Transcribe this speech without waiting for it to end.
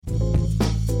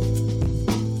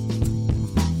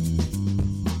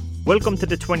Welcome to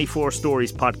the 24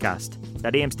 Stories podcast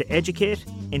that aims to educate,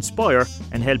 inspire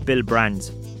and help build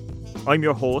brands. I'm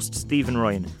your host, Stephen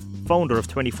Ryan, founder of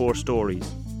 24 Stories,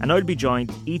 and I'll be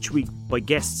joined each week by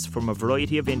guests from a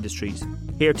variety of industries,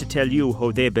 here to tell you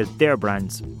how they built their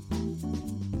brands.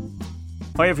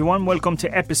 Hi everyone, welcome to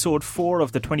episode 4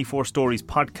 of the 24 Stories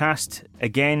podcast.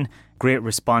 Again, great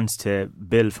response to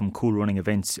Bill from Cool Running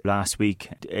Events last week.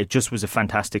 It just was a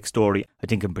fantastic story. I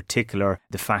think in particular,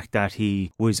 the fact that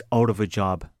he was out of a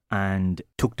job and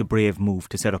took the brave move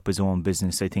to set up his own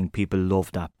business. I think people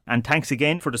love that. And thanks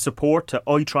again for the support to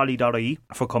iTrolley.ie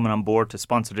for coming on board to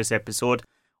sponsor this episode.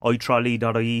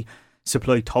 iTrolley.ie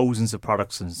supply thousands of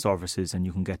products and services, and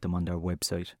you can get them on their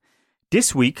website.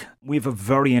 This week, we have a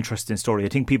very interesting story. I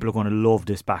think people are going to love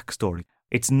this backstory.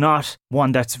 It's not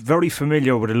one that's very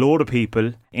familiar with a load of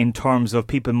people in terms of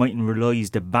people mightn't realise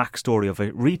the backstory of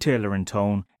a retailer in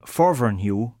town, Forver and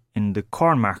Hugh, in the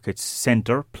Corn Markets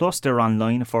Centre, plus they're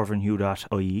online at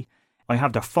forverandhugh.ie. I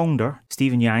have their founder,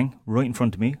 Stephen Yang, right in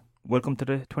front of me. Welcome to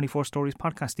the 24 Stories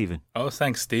podcast, Stephen. Oh,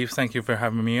 thanks, Steve. Thank you for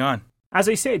having me on. As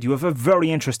I said, you have a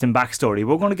very interesting backstory.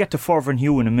 We're going to get to Forver and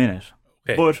Hugh in a minute.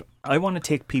 Okay. But I want to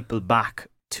take people back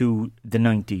to the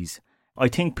 90s. I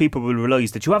think people will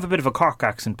realise that you have a bit of a Cork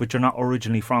accent, but you're not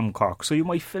originally from Cork. So you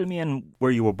might fill me in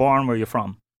where you were born, where you're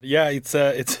from. Yeah,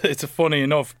 it's funny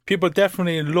enough. People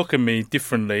definitely look at me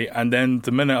differently, and then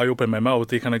the minute I open my mouth,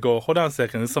 they kind of go, "Hold on a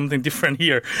second, there's something different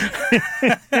here."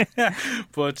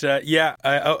 But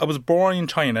I was born in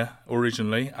China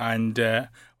originally, and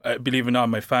believe it or not,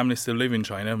 my family still live in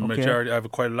China. Majority, I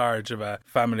have quite a large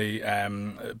family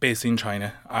based in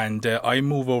China, and I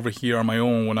moved over here on my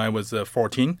own when I was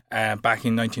 14, back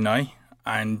in 1999.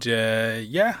 And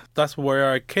that's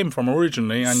where I came from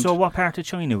originally. And so what part of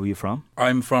China were you from?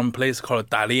 I'm from a place called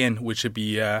Dalian, which would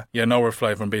be an hour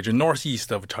flight from Beijing,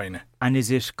 northeast of China. And is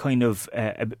it kind of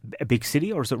a big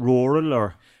city, or is it rural,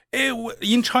 or?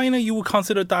 In China, you would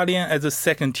consider Dalian as a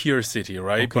second-tier city,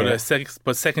 right? Okay.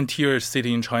 But second-tier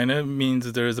city in China means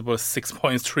there's about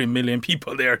 6.3 million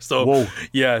people there. So whoa.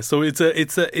 Yeah, so it's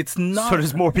not. So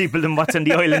there's more people than what's on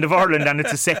the island of Ireland, and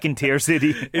it's a second-tier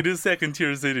city. It is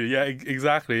second-tier city, yeah,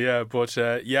 exactly, yeah. But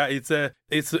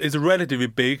it's relatively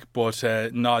big, but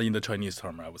not in the Chinese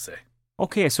term, I would say.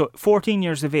 Okay, so 14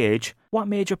 years of age. What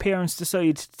made your parents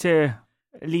decide to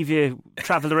leave you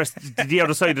travel the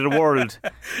other side of the world?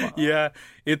 Yeah,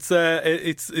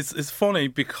 it's funny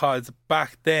because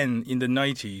back then in the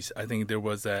 90s, I think there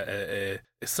was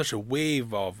such a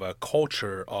wave of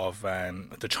culture of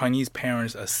the Chinese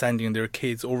parents sending their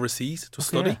kids overseas to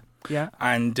study. Yeah.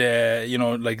 And,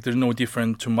 there's no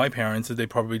different to my parents. They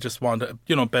probably just want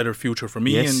a, better future for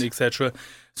me, yes, and etc.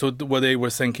 So what they were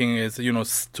thinking is,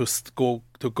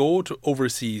 to go to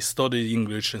overseas, study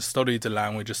English and study the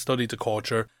language, study the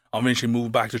culture, eventually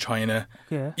move back to China.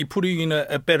 Yeah. It put you in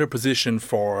a better position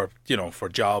for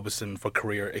jobs and for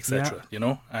career, etc.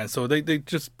 Yeah. And so they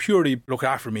just purely look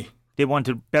after me. They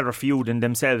wanted better for you than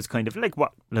themselves, kind of like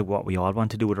what we all want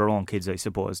to do with our own kids, I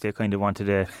suppose. They kind of wanted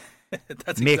to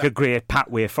make a great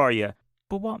pathway for you.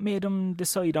 But what made them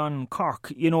decide on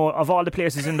Cork? Of all the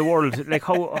places in the world, like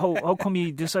how come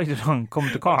you decided on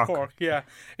coming to Cork? Cork, yeah.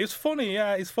 It's funny,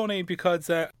 It's funny because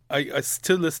I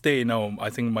still this day now, I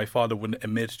think my father wouldn't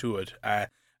admit to it. At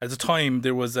the time,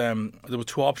 there were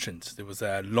two options. There was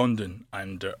London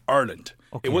and Ireland.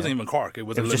 Okay. It wasn't even Cork. It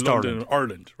was just London and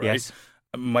Ireland, right? Yes.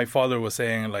 My father was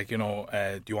saying, do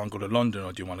you want to go to London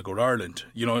or do you want to go to Ireland?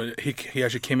 He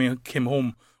actually came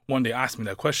home one day, asked me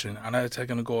that question, and I was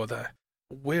going to go,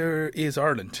 where is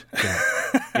Ireland?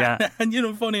 Yeah.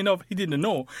 And funny enough, he didn't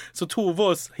know. So two of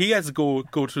us, he has to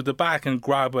go to the back and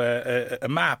grab a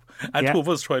map, and two of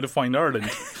us try to find Ireland.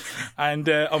 And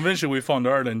eventually we found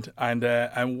Ireland,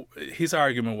 and his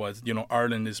argument was,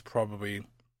 Ireland is probably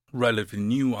relatively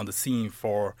new on the scene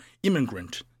for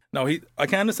immigrant. Now, I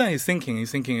can understand his thinking.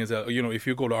 His thinking is that, if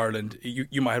you go to Ireland,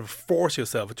 you might have to force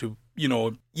yourself to,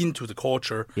 into the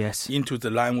culture, yes, into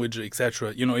the language,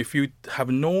 etc. If you have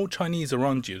no Chinese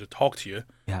around you to talk to you,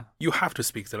 yeah, you have to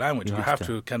speak the language. You have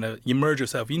to kind of immerse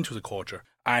yourself into the culture.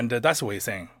 And that's what he's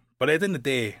saying. But at the end of the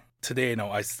day, today,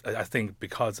 I think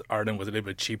because Ireland was a little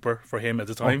bit cheaper for him at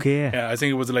the time. Okay. Yeah, I think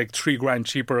it was like $3,000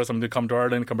 cheaper or something to come to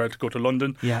Ireland compared to go to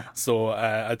London. Yeah. So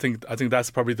I think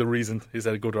that's probably the reason he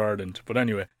said go to Ireland. But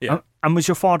anyway, yeah. And was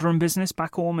your father in business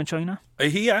back home in China?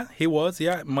 He was.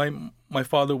 Yeah, my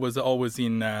father was always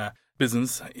in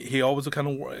business. He always kind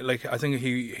of I think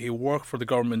he worked for the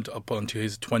government up until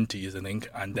his 20s, I think,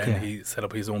 and then he set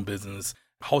up his own business.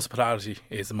 Hospitality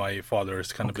is my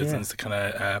father's kind of business, kind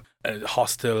of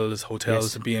hostels,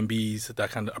 hotels, B&Bs,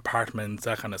 that kind of apartments,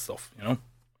 that kind of stuff,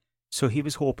 So he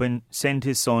was hoping send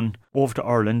his son over to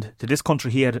Ireland, to this country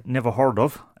he had never heard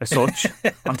of as such.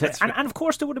 And of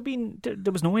course there would have been,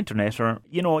 there was no internet, or,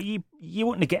 you know, you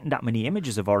wouldn't have gotten that many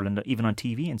images of Ireland, even on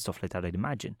TV and stuff like that, I'd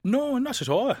imagine. No, not at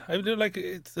all.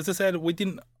 As I said,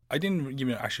 I didn't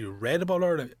even actually read about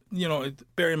Ireland. You know,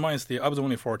 bear in mind, Steve, I was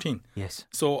only 14. Yes.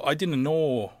 So I didn't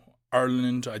know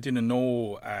Ireland. I didn't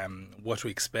know what to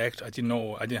expect. I didn't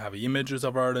have images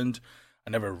of Ireland. I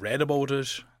never read about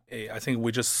it. I think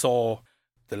we just saw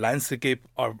the landscape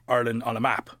of Ireland on a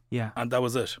map. Yeah. And that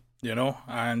was it, you know.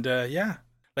 And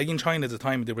like in China at the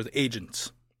time, there was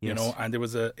agents, you know, and there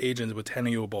was agents were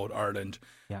telling you about Ireland.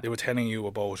 Yeah. They were telling you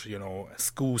about, you know, a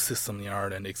school system in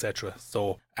Ireland, etc.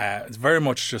 So it's very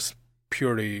much just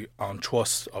purely on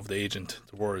trust of the agent,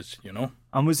 the words, you know.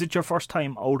 And was it your first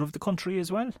time out of the country as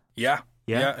well? Yeah.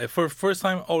 For first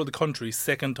time out of the country,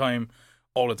 second time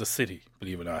out of the city,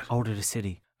 believe it or not. Out of the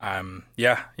city.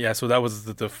 So that was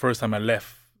the first time I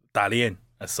left Dalian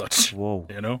as such. Whoa.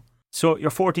 You know? So you're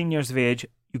 14 years of age,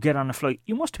 you get on a flight,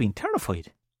 you must have been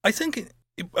terrified. I think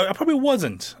I probably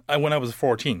wasn't when I was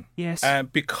 14. Yes.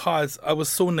 Because I was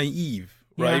so naive,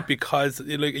 right? Yeah. Because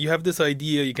like you have this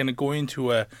idea, you're going to go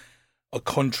into a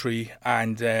country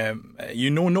and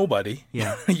you know nobody.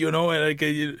 Yeah. You know, like,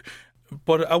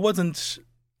 but I wasn't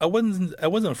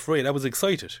afraid. I was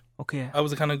excited. Okay. I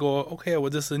was kind of go, okay,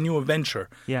 well, this is a new adventure.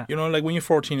 Yeah. You know, like when you're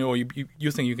 14,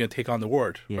 you think you can take on the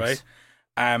world, yes.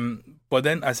 right? But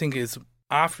then I think it's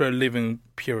after a living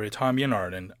period of time in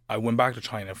Ireland, I went back to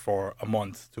China for a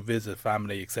month to visit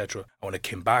family, etc. And when I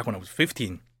came back when I was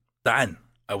 15, then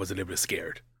I was a little bit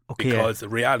scared. Okay. Because the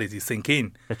reality sink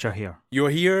in. That you're here. You're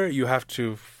here, you have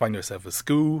to find yourself a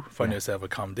school, find yourself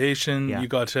accommodation. Yeah. You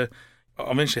got to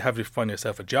eventually have to find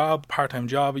yourself a job, part-time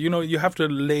job. You know, you have to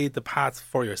lay the path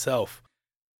for yourself.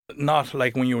 Not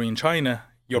like when you were in China,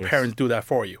 your parents do that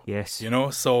for you. Yes. You know,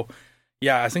 so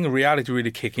yeah, I think reality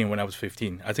really kicked in when I was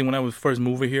 15. I think when I was first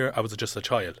moving here, I was just a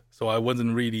child. So I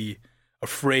wasn't really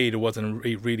afraid. It wasn't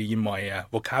really in my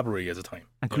vocabulary at the time.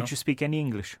 And could you speak any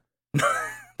English?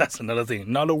 That's another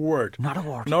thing. Not a word. Not a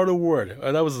word. Not a word.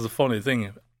 That was the funny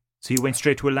thing. So you went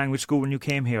straight to a language school when you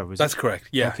came here, was That's it? correct.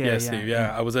 Yeah, okay, yeah, Steve.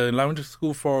 Yeah, I was at a language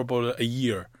school for about a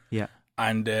year. Yeah.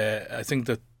 And I think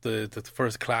that the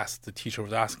first class, the teacher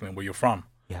was asking me, where you're from?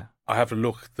 Yeah. I have to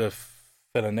look the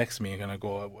fella next to me and I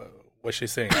go, what's she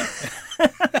saying?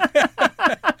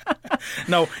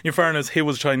 Now, in fairness, he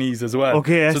was Chinese as well.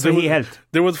 Okay, so he helped.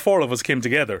 There was 4 of us came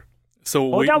together.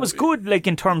 So that was good, like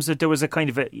in terms that there was a kind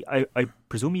of I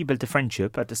presume you built a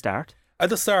friendship at the start. At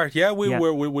the start, yeah, we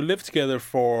lived together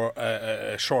for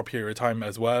a short period of time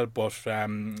as well. But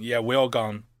we all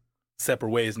gone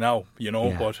separate ways now, you know.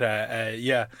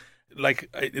 Yeah.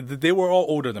 But they were all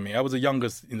older than me. I was the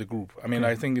youngest in the group. I mean,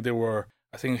 I think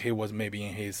he was maybe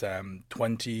in his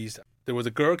 20s. There was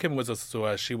a girl came with us,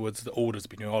 so she was the oldest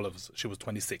between all of us. She was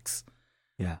 26.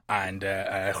 Yeah. And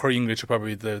her English was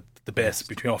probably the best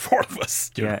between all 4 of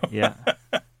us. You know? Yeah.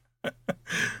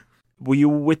 Were you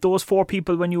with those 4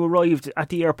 people when you arrived at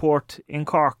the airport in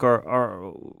Cork,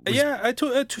 or Yeah,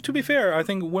 to be fair, I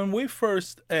think when we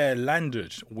first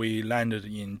landed, we landed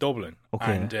in Dublin.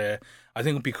 Okay. And I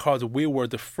think because we were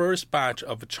the first batch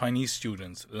of Chinese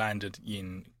students landed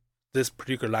in this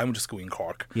particular language school in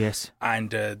Cork. Yes. And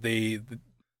they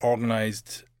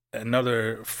organised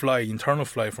another internal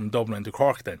flight from Dublin to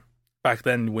Cork then. Back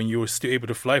then, when you were still able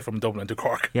to fly from Dublin to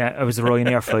Cork. Yeah, it was a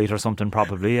Ryanair flight or something,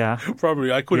 probably, yeah.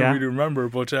 Probably, I couldn't really remember,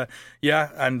 but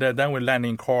and then we landed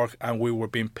in Cork and we were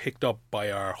being picked up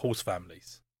by our host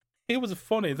families. It was a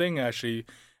funny thing, actually.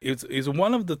 It was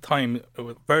one of the time,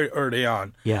 very early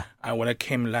on, when I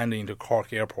came landing into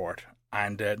Cork Airport.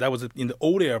 And that was in the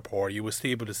old airport. You were still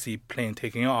able to see plane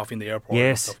taking off in the airport.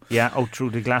 Yes, out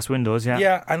through the glass windows, yeah.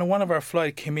 Yeah, and one of our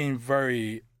flight came in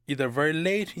either very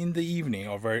late in the evening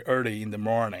or very early in the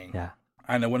morning. Yeah.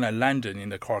 And when I landed in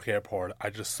the Cork airport, I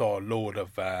just saw a load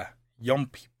of young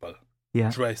people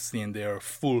dressed in their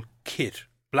full kit,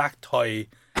 black tie,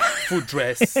 full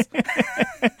dress,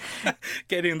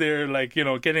 getting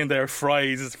their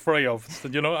fry-offs,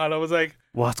 you know. And I was like,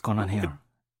 what's going on here?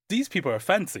 These people are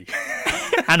fancy.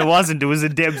 And it wasn't. It was a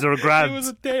Debs or a Grabs. It was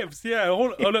a Debs, yeah.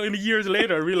 In years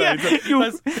later, I realised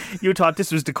that you thought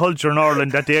this was the culture in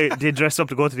Ireland that they dress up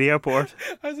to go to the airport.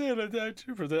 I said,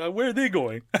 where are they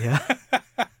going?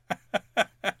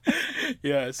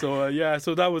 Yeah. So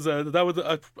that was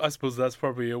I suppose that's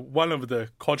probably one of the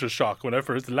culture shock when I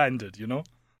first landed, you know.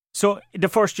 So the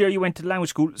first year you went to language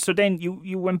school. So then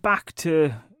you went back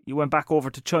over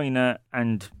to China,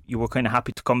 and you were kind of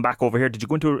happy to come back over here. Did you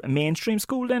go into a mainstream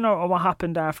school then, or what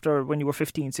happened after when you were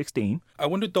 15, 16? I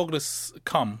went to Douglas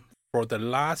Com for the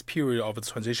last period of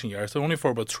its transition year, so only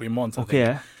for about 3 months. I Okay.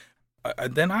 think.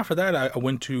 And then after that, I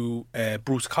went to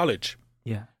Bruce College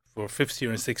Yeah. for 5th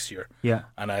year and 6th year, Yeah.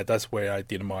 and that's where I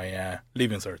did my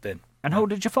leaving cert then. And how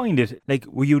did you find it? Like,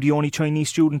 were you the only Chinese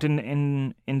student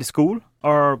in the school,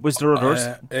 or was there others?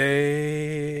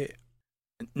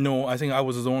 No, I think I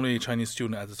was the only Chinese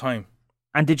student at the time.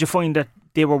 And did you find that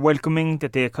they were welcoming?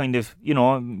 That they kind of,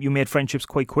 you made friendships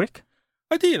quite quick?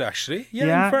 I did actually. Yeah,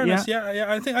 Yeah, in fairness,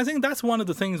 yeah. I think that's one of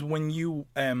the things when you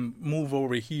move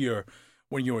over here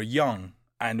when you were young,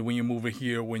 and when you move over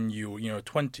here when you're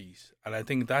 20s, and I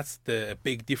think that's the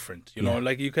big difference. You know,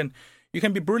 like you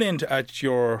can be brilliant at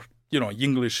your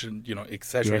English and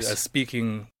etc. Yes.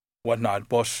 Speaking whatnot,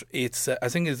 but it's I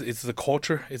think it's the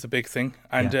culture is a big thing,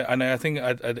 and I think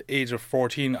at the age of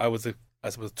 14 I was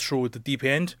through at the deep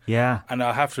end. Yeah. And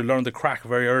I have to learn the crack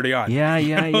very early on. Yeah.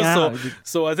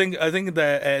 So I think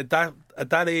that that at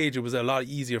that age it was a lot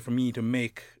easier for me to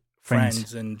make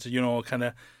friends and kind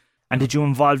of. And did you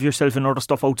involve yourself in other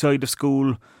stuff outside of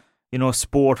school,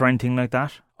 sport or anything like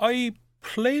that? I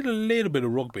played a little bit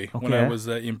of rugby when I was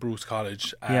in Bruce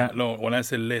College. No, when I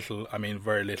say little, I mean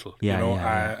very little.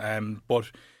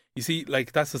 But you see,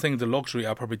 like that's the thing. The luxury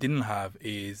I probably didn't have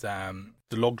is the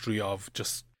luxury of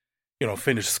just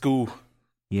finish school.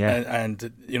 Yeah.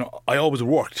 And I always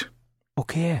worked.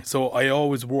 Okay. So I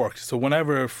always worked. So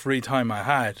whenever free time I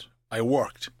had, I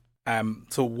worked.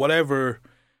 So whatever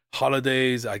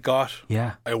holidays I got,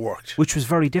 I worked. Which was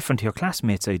very different to your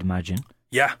classmates, I'd imagine.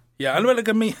 Yeah. And like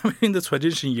I mean the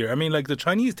transition year, I mean like the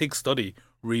Chinese take study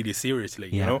really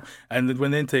seriously, and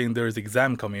when they think there's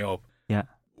exam coming up,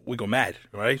 we go mad,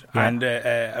 right? Yeah. And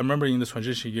I remember in the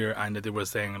transition year, and they were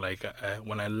saying like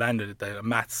when I landed at the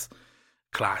maths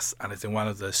class, and it's one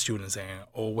of the students saying,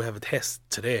 "Oh, we have a test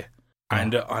today,"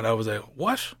 and I was like,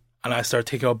 "What?" And I started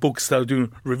taking out books, started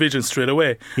doing revision straight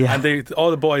away. Yeah. And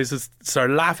all the boys just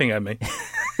started laughing at me.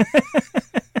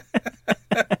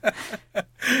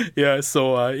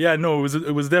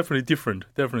 It was definitely different,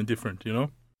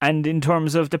 And in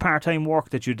terms of the part-time work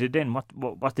that you did then,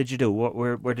 what did you do?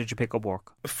 Where did you pick up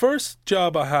work? First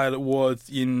job I had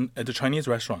was in the Chinese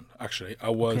restaurant. Actually,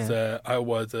 I was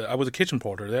a kitchen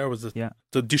porter. There I was the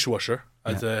dishwasher,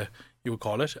 as you would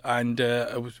call it, and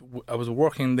I was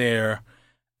working there.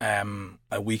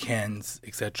 At weekends,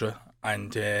 etc.,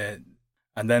 and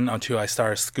then until I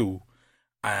started school,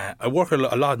 I work a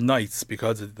lot of nights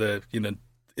because of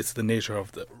it's the nature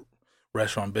of the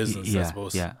restaurant business, I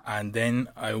suppose. Yeah. And then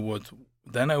I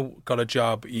got a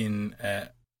job in a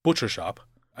butcher shop.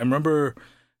 I remember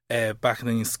back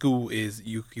then in school is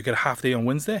you get a half day on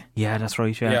Wednesday. Yeah, that's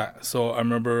right. Yeah. Yeah. So I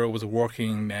remember I was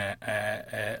working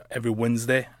every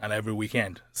Wednesday and every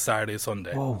weekend, Saturday,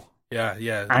 Sunday. Whoa.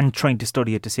 Yeah. And trying to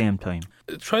study at the same time.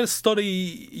 Try to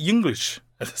study English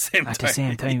at the same time. At the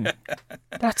same time.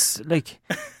 That's like...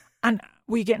 And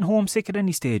were you getting homesick at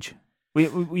any stage?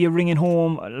 Were you ringing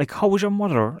home? Like, how was your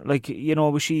mother? Like,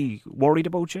 was she worried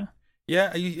about you?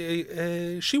 Yeah,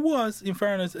 she was, in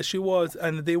fairness, she was.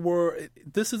 And they were...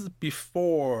 This is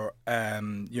before,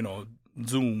 Zoom,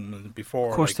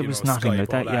 before... Of course, there was nothing Skype, like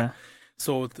that, yeah.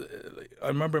 So I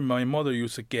remember my mother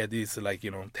used to get these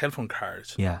telephone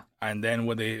cards. Yeah. And then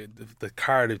when the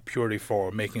card is purely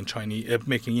for making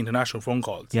international phone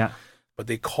calls. Yeah. But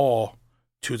they call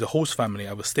to the host family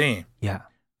I was staying. Yeah.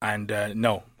 And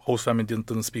no, host family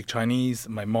doesn't speak Chinese.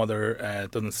 My mother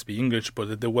doesn't speak English.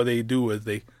 But what they do is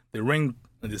they ring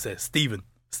and they say Steve.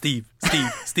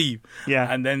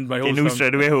 Yeah. And then my host they knew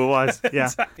straight away who it was. Yeah.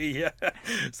 Exactly, yeah.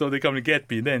 So they come to get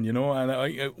me then,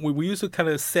 and we used to kind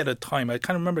of set a time. I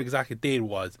can't remember exactly the date it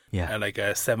was. Yeah.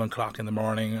 At 7 o'clock in the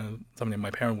morning, something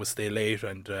my parents would stay late,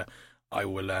 and I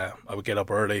would get up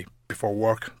early before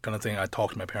work, kind of thing. I'd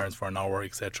talk to my parents for an hour,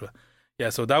 etc.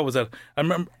 Yeah, so that was it. I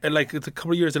remember, it's a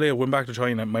couple of years later, I went back to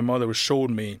China. My mother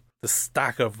showed me the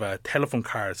stack of telephone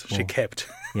cards she kept.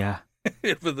 Yeah.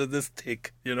 It was this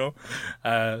thick, so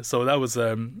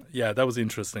that was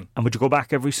interesting. And would you go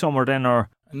back every summer then,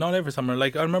 or not every summer?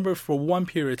 Like I remember for one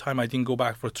period of time I didn't go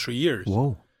back for 3 years.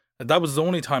 Whoa! That was the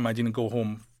only time I didn't go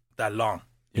home that long.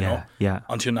 You know? Yeah.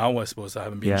 Until now, I suppose I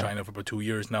haven't been in China for about 2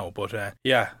 years now. But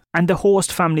yeah. And the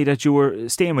host family that you were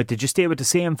staying with, did you stay with the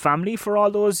same family for all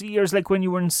those years, like when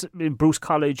you were in Bruce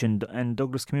College and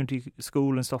Douglas Community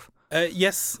School and stuff?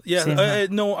 Yes. Yeah.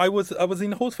 No, I was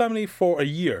in the host family for a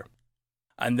year.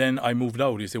 And then I moved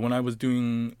out. You see, when I was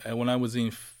in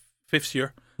 5th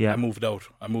year, I moved out.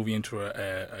 I moved into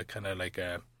a kind of like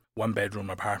a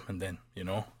 1-bedroom apartment then,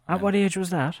 At what age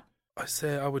was that? I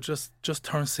say I would just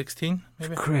turn 16,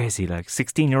 maybe. Crazy, like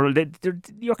 16-year-old.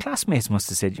 Your classmates must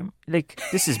have said, like,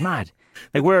 this is mad.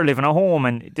 Like, we're living at home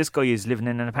and this guy is living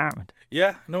in an apartment.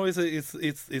 Yeah, no,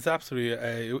 it's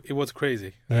absolutely. It was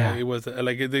crazy. Yeah. It was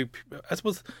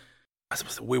I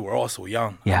suppose we were all so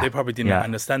young. Yeah. They probably didn't Yeah.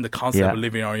 understand the concept Yeah. of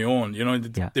living on your own. You know,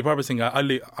 they probably think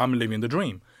I'm living the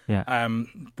dream. Yeah.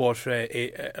 But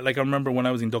like I remember when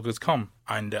I was in Douglas Common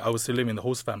and I was still living in the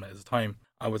host family at the time,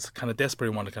 I was kind of desperate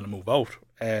and wanted to kind of move out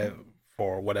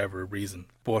for whatever reason.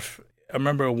 But I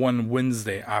remember one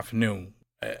Wednesday afternoon,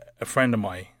 a friend of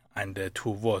mine and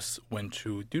two of us went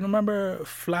to. Do you remember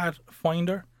Flat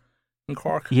Finder in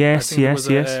Cork? Yes, yes.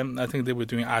 I think they were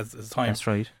doing ads at the time. That's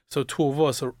right. So two of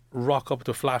us rock up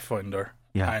to Flat Finder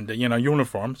Yeah. and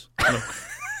uniforms.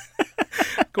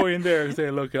 Go in there and say,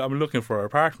 look, I'm looking for an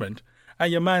apartment.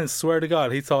 And your man, swear to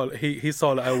God, he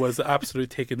thought I was absolutely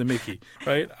taking the mickey,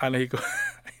 right? And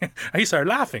he started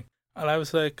laughing. And I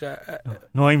was like,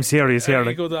 No, I'm serious here. he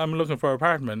Like, goes, I'm looking for an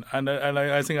apartment. And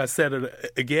I think I said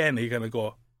it again. He kind of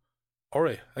go, all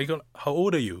right. I go, how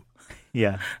old are you?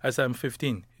 yeah. I said, I'm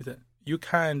 15. He said, you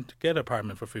can't get an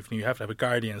apartment for 15. You have to have a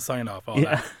guardian sign off, all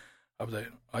Yeah. that. I was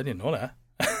like, I didn't know that.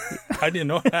 I didn't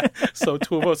know that. So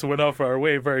two of us went off our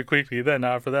way very quickly then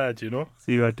after that, So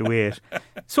you had to wait.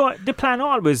 So the plan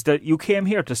always that you came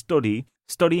here to study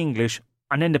English,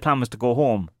 and then the plan was to go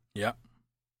home. Yeah.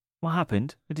 What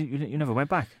happened? You never went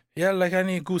back. Yeah, like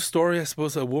any good story, I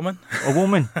suppose, a woman. A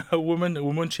woman. a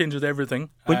woman changes everything.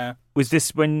 Was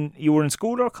this when you were in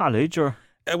school or college, or?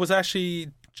 It was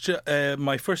actually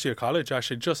my first year of college,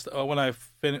 actually, just when I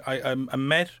finished. I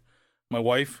met my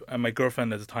wife and my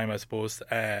girlfriend at the time, I suppose,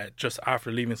 just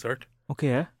after leaving cert.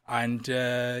 Okay. And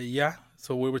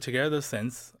so we were together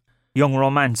since. Young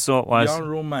romance, so it was.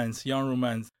 Young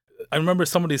romance. I remember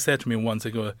somebody said to me once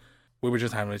ago, we were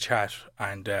just having a chat,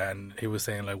 and he was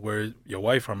saying, like, where's your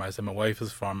wife from? I said, my wife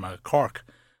is from Cork.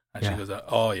 And she goes,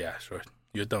 oh, yeah, sure,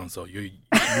 you're done, so you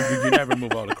never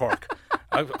move out of Cork.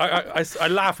 I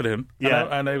laugh at him,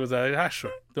 and I was like,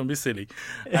 sure, don't be silly.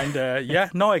 And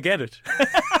I get it.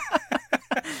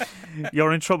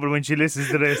 You're in trouble when she listens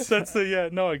to this.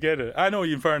 I get it. I know,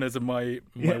 in fairness, my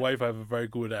wife have a very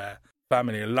good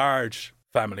family, a large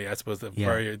family. I suppose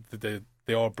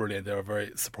they're all brilliant. They're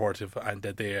very supportive, and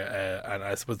and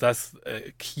I suppose that's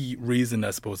a key reason.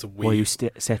 I suppose Why you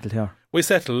settled here? We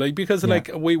settled because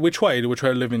we tried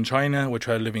to live in China, we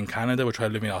tried to live in Canada, we tried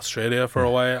to live in Australia for a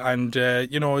while, and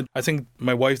I think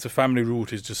my wife's family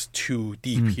root is just too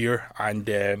deep here, and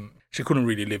she couldn't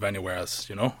really live anywhere else,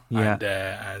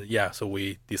 so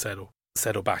we decided to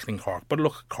settle back in Cork. But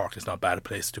look, Cork is not a bad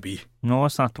place to be. No,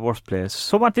 it's not the worst place.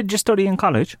 So what did you study in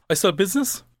college? I studied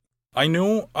business. I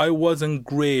knew I wasn't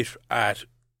great at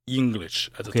English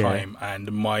at the time, and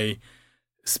my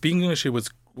speaking English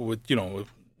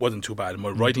wasn't too bad. My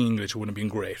writing English wouldn't have been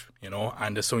great,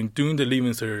 and so in doing the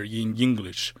Leaving Cert in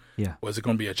English was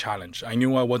going to be a challenge. I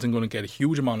knew I wasn't going to get a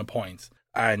huge amount of points,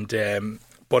 and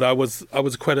but I was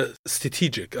quite a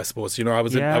strategic, I suppose. I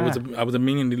was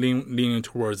immediately leaning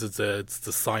towards it's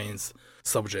the science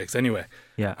subjects anyway,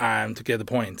 to get the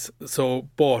points. So,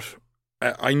 but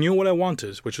I knew what I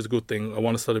wanted, which was a good thing. I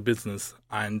want to study business,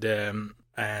 and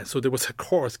so there was a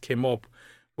course came up,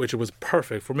 which was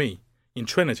perfect for me in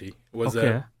Trinity. It was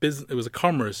it was a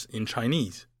commerce in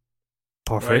Chinese.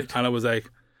 Perfect. Right? And I was like,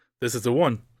 this is the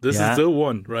one. This is the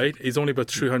one, right? It's only about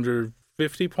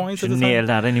 350 points. Should nail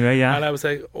that anyway, yeah. And I was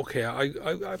like, okay,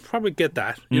 I probably get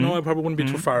that. I probably wouldn't be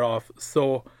too far off.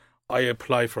 So I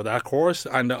applied for that course,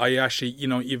 and I actually,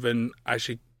 even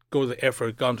actually go to the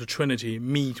effort, gone to Trinity,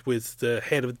 meet with the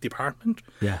head of the department.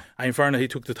 Yeah. And in fairness, he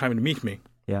took the time to meet me.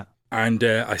 Yeah. And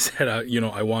I said,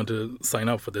 I want to sign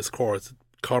up for this course,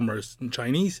 commerce in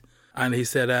Chinese. And he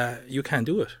said, you can't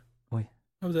do it. Why?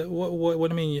 I was like, what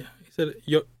do you mean? He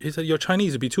said, your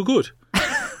Chinese would be too good.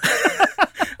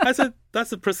 I said, that's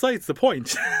the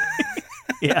point.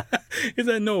 Yeah. He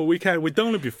said, no, we can't. We've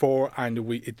done it before, and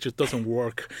it just doesn't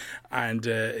work. And,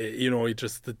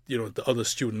 the other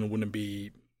student wouldn't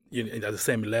be at the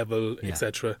same level,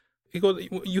 etc. He goes,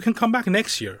 you can come back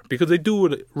next year, because they do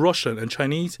it Russian and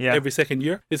Chinese every second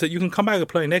year. He said, you can come back and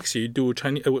apply next year, you do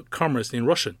Chinese commerce in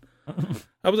Russian.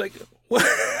 I was like, what?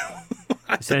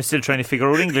 So I'm still trying to figure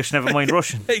out English, never mind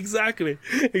Russian. Exactly,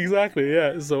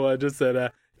 yeah. So I just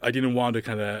said, I didn't want to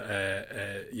kind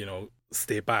of,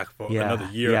 stay back for another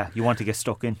year. Yeah, you want to get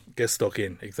stuck in.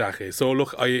 Exactly. So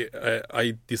look,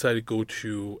 I decided to go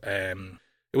to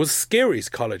It was Scary's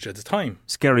college at the time.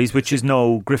 Scary's, which is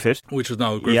now Griffith. Which was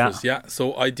now Griffiths, yeah.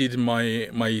 So I did my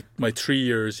 3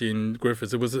 years in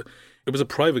Griffiths. It was a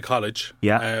private college.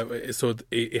 Yeah. So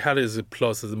it had its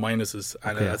pluses and minuses.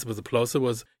 And I suppose the plus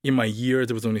was, in my year,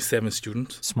 there was only 7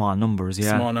 students. Small numbers,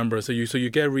 yeah. Small numbers. So you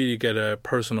really get a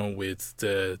personal with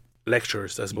the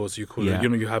lectures, I suppose you could. Yeah.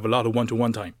 You have a lot of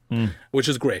one-to-one time, which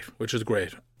is great.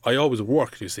 I always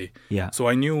worked, you see. Yeah. So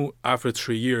I knew after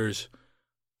 3 years,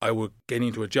 I would get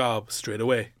into a job straight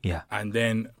away. Yeah. And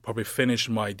then probably finish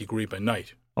my degree by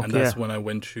night. Okay. And that's when I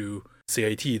went to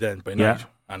CIT then by night.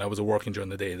 And I was working during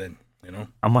the day then, you know.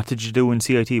 And what did you do in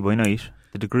CIT by night?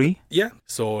 The degree? Yeah.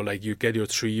 So like you get your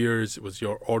 3 years, it was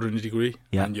your ordinary degree.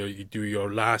 Yeah. And you do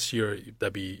your last year,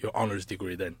 that'd be your honours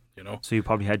degree then, you know. So you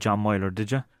probably had John Myler,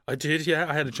 did you? I did, yeah.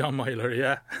 I had a John Myler,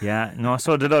 yeah. Yeah, no,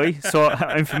 so did I. So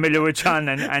I'm familiar with John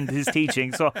and his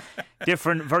teaching. So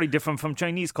very different from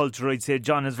Chinese culture. I'd say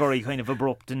John is very kind of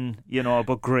abrupt and,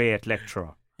 but great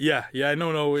lecturer. Yeah,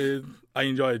 no, I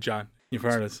enjoyed John, in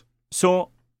fairness. So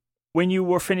when you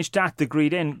were finished that degree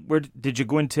then, did you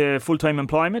go into full-time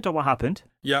employment or what happened?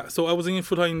 Yeah, so I was in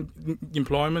full-time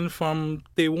employment from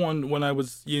day one when I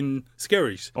was in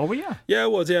Scary's. Oh, yeah? Yeah, I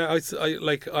was, yeah.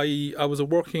 I was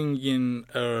working in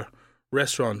a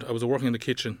restaurant. I was working in the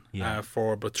kitchen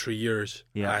for about 3 years.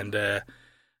 Yeah.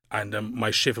 And my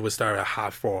shift would start at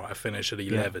 4:30. I finished at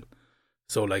 11. Yeah.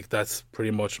 So, that's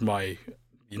pretty much my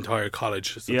entire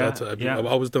college. So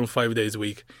I was done 5 days a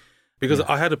week. Because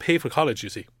I had to pay for college, you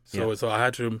see. So I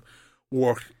had to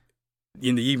work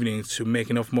in the evenings to make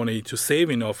enough money to save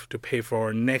enough to pay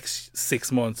for next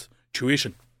 6 months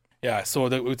tuition. Yeah, so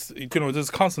there's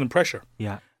constant pressure.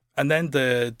 Yeah. And then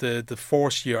the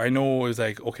fourth year, I know it was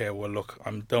like, okay, well, look,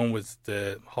 I'm done with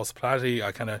the hospitality.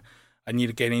 I need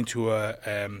to get into a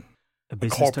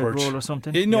business corporate type role or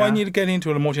something. I need to get into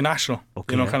a multinational,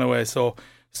 kind of way.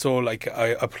 So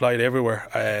I applied everywhere.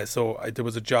 There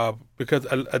was a job because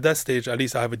at that stage, at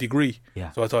least I have a degree.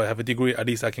 Yeah. So I thought I have a degree, at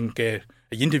least I can get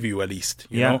an interview at least,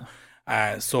 you know.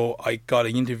 So I got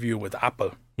an interview with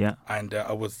Apple. Yeah. And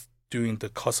I was doing the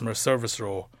customer service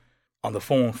role on the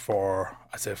phone for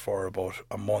about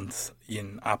a month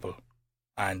in Apple.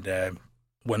 And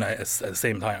when at the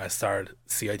same time I started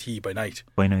CIT by night.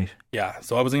 By night. Yeah.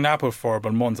 So I was in Apple for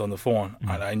about a month on the phone,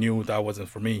 and I knew that wasn't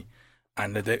for me.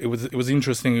 And it was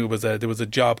interesting. There was a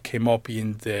job came up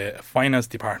in the finance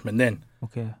department then.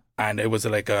 Okay. And it was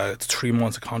like a 3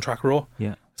 months contract role.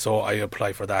 Yeah. So I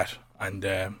applied for that, and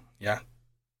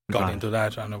got into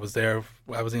that, and I was there.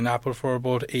 I was in Apple for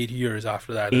about 8 years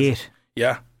after that. 8.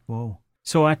 Yeah. Whoa.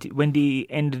 So when the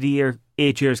end of the year,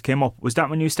 8 years came up, was that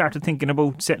when you started thinking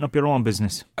about setting up your own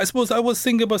business? I suppose I was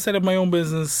thinking about setting up my own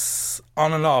business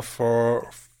on and off for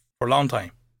a long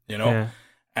time. You know. Yeah.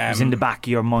 It was in the back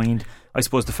of your mind. I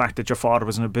suppose the fact that your father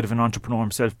was a bit of an entrepreneur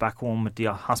himself back home with the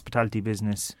hospitality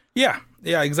business. Yeah,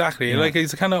 exactly. Yeah.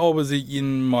 It's kind of always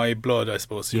in my blood, I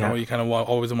suppose. You know, you kind of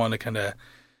always want to kind of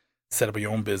set up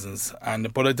your own business.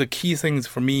 But the key things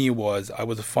for me was I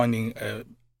was finding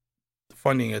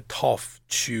it tough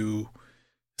to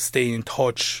stay in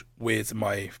touch with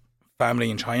my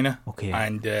family in China,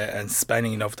 and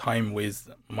spending enough time with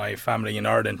my family in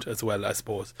Ireland as well, I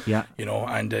suppose. Yeah. You know,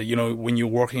 and when you're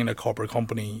working in a corporate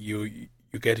company, you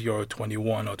get your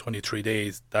 21 or 23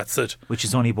 days. That's it. Which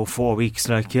is only about 4 weeks,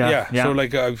 So a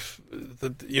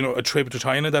trip to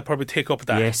China that probably take up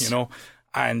that. Yes. You know,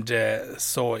 and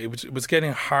so it was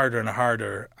getting harder and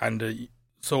harder. And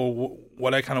so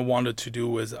what I kind of wanted to do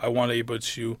was I wanted able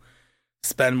to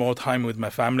spend more time with my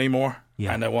family more.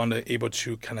 Yeah. And I wanted able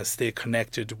to kind of stay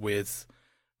connected with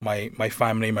my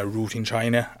family, my root in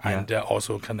China, and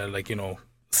also kind of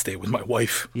stay with my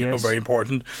wife. Yes. You know, very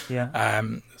important. Yeah.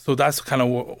 So that's kind of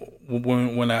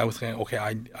when I was thinking, okay,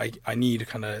 I need to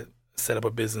kind of set up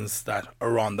a business that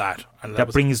around that. And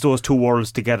that brings those two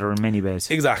worlds together in many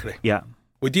ways. Exactly. Yeah.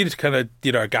 We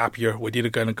did our gap year. We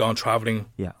did kind of gone traveling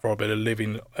for a bit of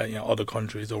living, other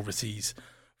countries overseas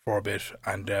for a bit,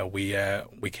 and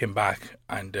we came back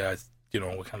and. We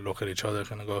kind of look at each other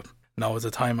and go, now is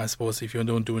the time, I suppose. If you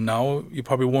don't do it now, you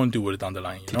probably won't do it down the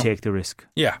line. You know? Take the risk.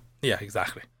 Yeah,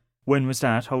 exactly. When was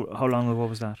that? How long ago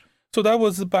was that? So that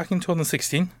was back in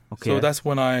 2016. Okay. So that's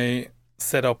when I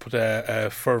set up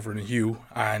Fervor and Hugh.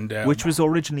 And, which was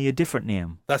originally a different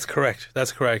name. That's correct.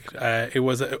 It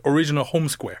was an original Home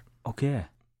Square. Okay.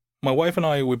 My wife and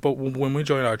I, when we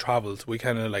joined our travels, we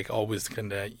kind of always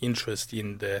kind of interest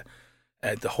in the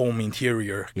home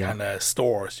interior kind of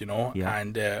stores,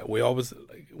 and we always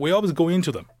go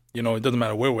into them. It doesn't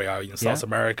matter where we are, in South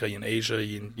America, in Asia,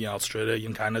 in Australia,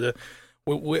 in Canada.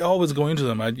 we always go into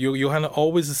them. And you kind of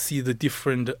always see the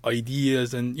different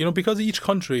ideas, and because each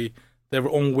country they have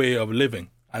their own way of living,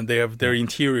 and they have their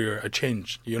interior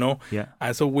changed. Yeah.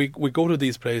 And so we go to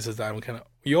these places, and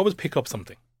you always pick up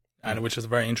something, and which is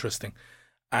very interesting.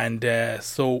 And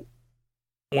so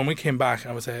when we came back,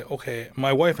 I would say, okay,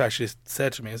 my wife actually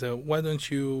said to me, I said, why don't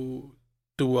you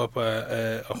do up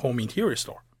a home interior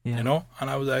store? Yeah. And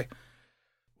I was like,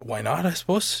 why not, I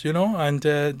suppose, and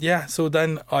so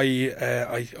then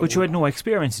I But you had no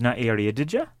experience in that area,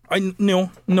 did you?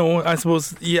 No, I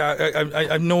suppose,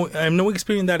 I've no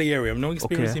experience in that area. I've no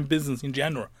experience Okay. in business in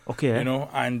general. Okay.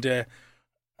 And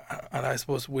I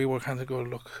suppose we were kind of go,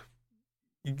 look,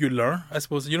 you learn, I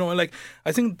suppose,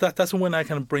 I think that's when I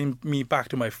kind of bring me back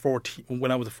to my 14,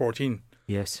 when I was 14.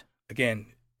 Yes. Again,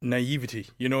 naivety,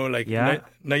 Yeah.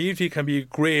 naivety can be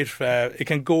great. It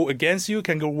can go against you,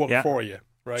 can go work Yeah. for you,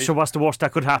 right? So what's the worst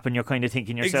that could happen? You're kind of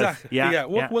thinking yourself. Exactly. Yeah.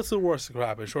 What's the worst that could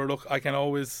happen? Sure, look, I can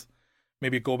always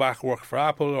maybe go back work for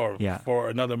Apple or for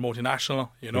another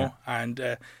multinational, and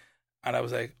I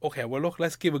was like, okay, well, look,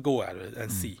 let's give a go at it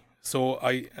and see. So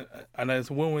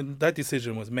when that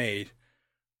decision was made,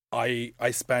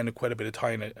 I spent quite a bit of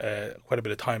time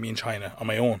in China on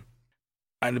my own.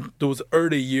 And those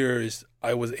early years,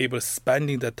 I was able to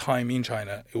spending that time in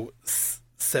China,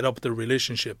 set up the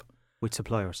relationship With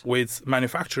suppliers. with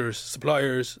manufacturers,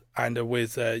 suppliers, and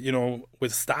with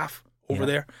staff over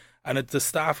there. And the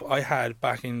staff I had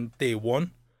back in day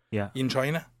one in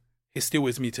China is still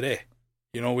with me today.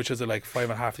 Which is like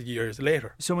 5.5 years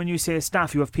later. So when you say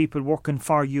staff, you have people working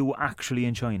for you actually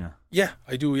in China? Yeah,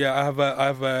 I do. Yeah, I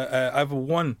have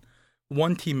one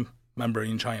team member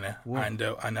in China. Wow. And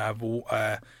I have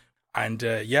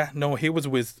he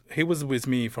was with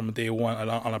me from day one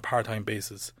on a part-time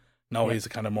basis. Now he's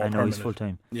kind of more I know permanent. he's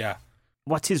full-time. Yeah.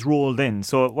 What's his role then?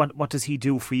 So what does he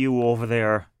do for you over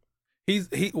there?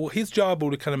 His job will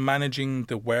be kind of managing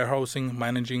the warehousing,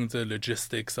 managing the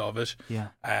logistics of it,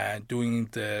 doing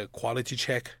the quality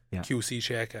check, QC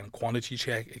check, and quantity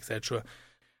check, etc.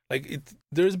 Like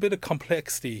there's a bit of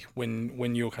complexity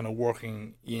when you're kind of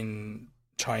working in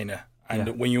China,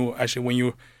 and when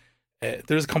you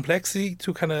there's complexity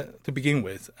to begin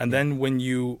with, and then when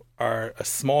you are a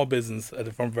small business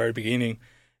from the very beginning,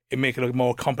 it makes it look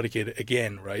more complicated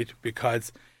again, right?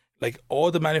 Because like all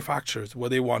the manufacturers,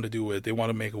 what they want to do is they want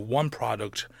to make one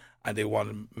product and they want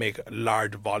to make a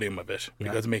large volume of it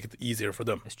because it makes it easier for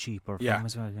them. It's cheaper for them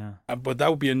as well, But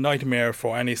that would be a nightmare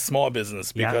for any small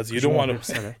business because you don't want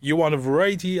to. You want a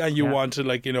variety and you want to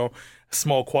a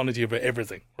small quantity of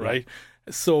everything, right?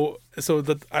 So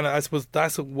that, and I suppose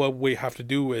that's what we have to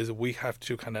do is we have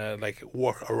to kind of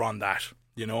work around that,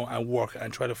 and work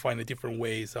and try to find different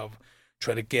ways of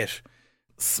try to get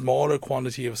smaller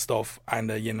quantity of stuff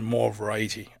and more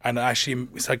variety, and actually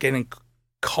start getting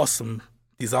custom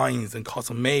designs and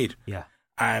custom made.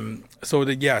 So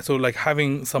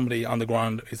having somebody on the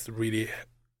ground is really,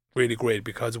 really great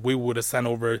because we would have sent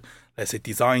over, let's say,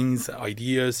 designs,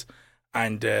 ideas,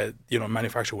 and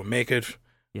manufacturer would make it,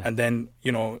 and then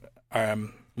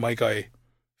my guy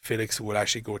Felix will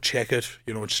actually go check it,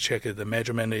 just check it, the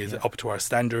measurement is up to our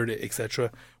standard,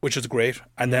 etc., which is great.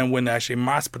 And then when actually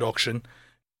mass production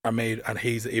are made, and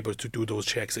he's able to do those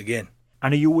checks again.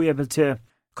 And are you able to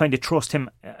kind of trust him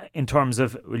in terms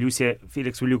of, will you say,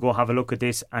 Felix, will you go have a look at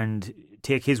this and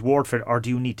take his word for it, or do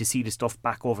you need to see the stuff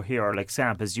back over here, or like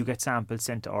samples? Do you get samples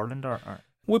sent to Ireland? Or?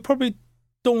 We probably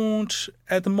don't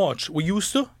as much. We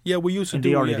used to. Yeah, we used to in do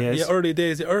the early days. Yeah, early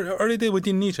days. Early days we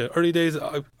didn't need it. Early days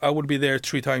I would be there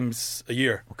 3 times a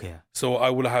year. Okay. So I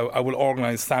will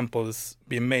organize samples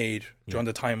being made during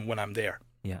the time when I'm there.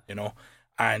 Yeah.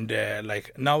 And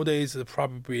nowadays it's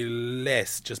probably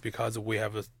less just because we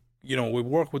have we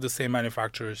work with the same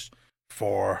manufacturers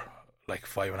for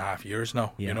 5.5 years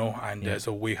now,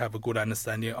 so we have a good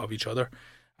understanding of each other.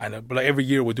 And but every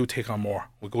year we do take on more.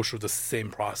 We go through the same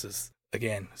process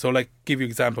again. So give you an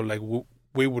example,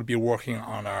 we would be working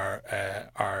on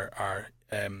our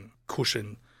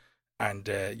cushion and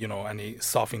any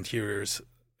soft interiors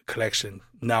collection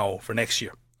now for next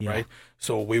year. Right,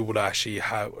 so we would actually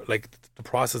have the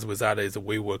process with that is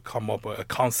we would come up with a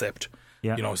concept,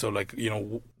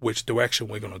 which direction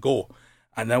we're going to go,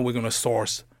 and then we're going to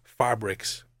source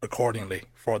fabrics accordingly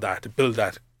for that to build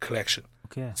that collection.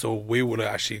 Okay. So we would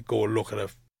actually go look at a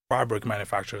fabric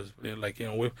manufacturers, we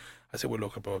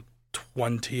look about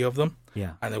 20 of them,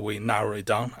 and then we narrow it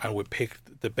down and we pick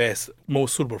the best,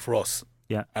 most suitable for us,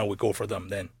 and we go for them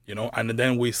then, and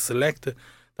then we select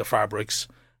the fabrics.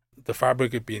 The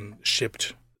fabric is being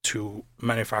shipped to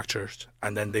manufacturers,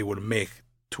 and then they would make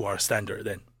to our standard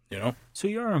then, you know. So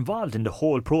you're involved in the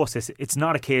whole process. It's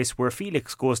not a case where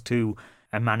Felix goes to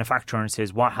a manufacturer and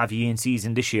says, "What have you in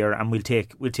season this year?" and we'll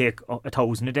take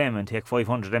 1,000 of them and take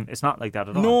 500 of them. It's not like that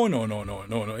at all.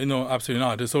 No, absolutely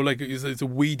not. So like it's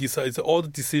we decide. It's all the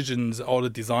decisions, all the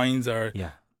designs are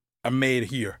made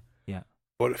here. Yeah.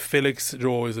 But Felix's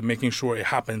role is making sure it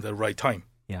happens at the right time.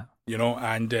 Yeah. You know,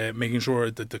 and making sure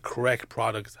that the correct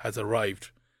product has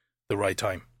arrived the right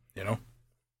time. You know.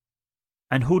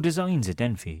 And who designs it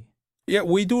then, Fee? Yeah,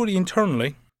 we do it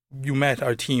internally. You met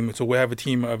our team, so we have a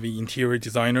team of interior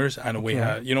designers, and we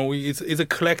have, you know, it's a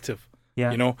collective,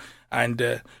 you know,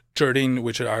 and Jardine,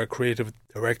 which is our creative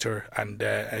director, and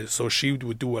so she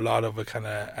would do a lot of a kind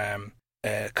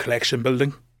of collection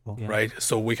building, right?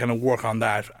 So we kind of work on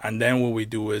that, and then what we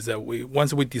do is that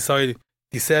once we decide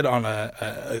on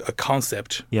a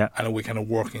concept, and we kind of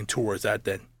working towards that,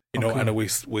 then you know, and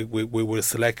we will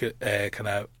select kind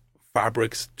of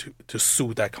fabrics to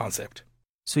suit that concept.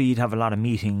 So you'd have a lot of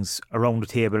meetings around the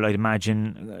table, I'd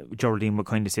imagine. Geraldine would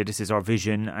kind of say, "This is our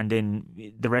vision," and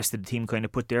then the rest of the team kind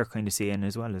of put their kind of say in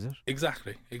as well, is it?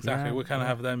 Exactly. Yeah, we kind of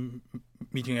have them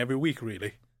meeting every week,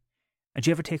 really. And do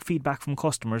you ever take feedback from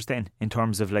customers then, in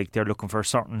terms of like they're looking for a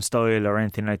certain style or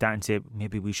anything like that, and say,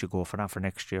 maybe we should go for that for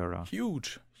next year? Or?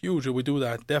 Huge. We do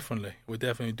that, definitely. We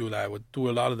definitely do that. We do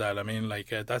a lot of that. I mean, like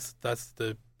that's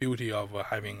the beauty of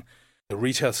having the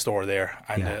retail store there,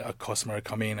 and a customer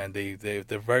come in and they're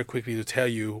very quickly to tell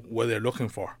you what they're looking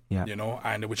for, you know,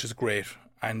 and which is great.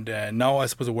 And now I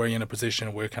suppose we're in a position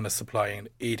where we're kind of supplying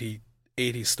 80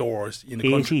 stores in the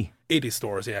country. 80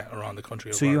 stores, around the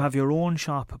country. So you have your own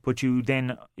shop, but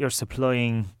you're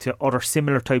supplying to other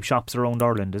similar type shops around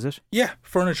Ireland, is it? Yeah,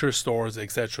 furniture stores,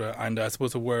 etc. And I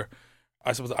suppose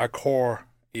our core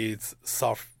is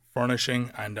soft furnishing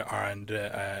and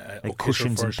like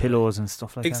cushions and pillows and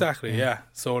stuff like that. Exactly, yeah.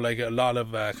 So like a lot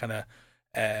of kind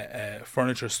of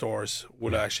furniture stores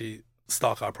will actually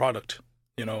stock our product.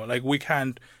 You know, like we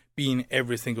can't be in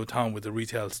every single town with a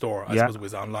retail store. I suppose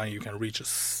with online you can reach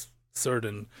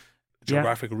certain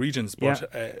geographic regions, but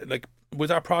like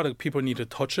with our product, people need to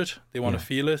touch it. They want to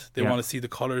feel it. They want to see the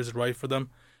colours right for them.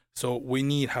 So we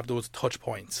need to have those touch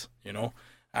points. You know.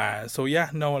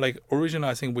 Like originally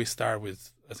I think we start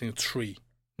with 3.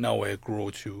 Now I grow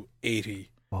to 80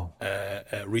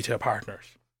 retail partners.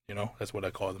 You know, that's what I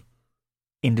call them.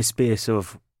 In the space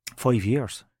of 5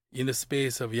 years. In the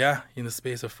space of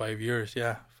 5 years,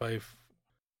 5.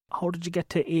 How did you get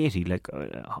to 80? Like,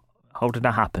 how did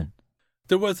that happen?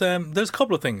 There's a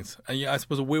couple of things. I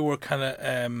suppose we were kind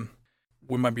of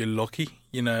we might be lucky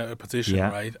in a position,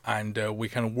 right? And we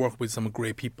kind of work with some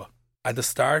great people. At the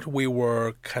start, we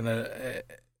were kind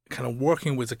of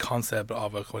working with the concept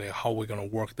of how we're going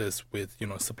to work this with, you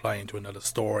know, supplying to another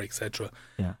store, etc.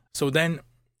 Yeah. So then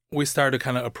we started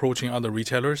kind of approaching other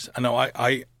retailers. And now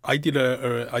I did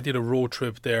a road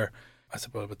trip there, I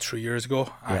suppose about 3 years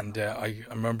ago, and I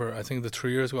remember I think the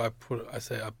 3 years ago I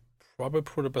probably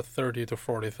put about 30 to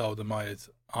 40,000 miles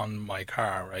on my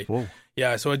car, right? Whoa.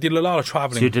 Yeah, so I did a lot of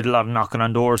traveling. So you did a lot of knocking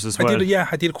on doors as well?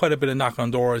 I did quite a bit of knocking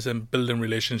on doors and building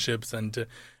relationships. And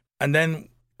then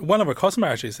one of our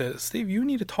customers actually said, "Steve, you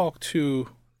need to talk to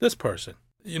this person.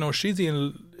 You know,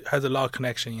 has a lot of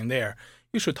connection in there.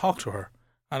 You should talk to her."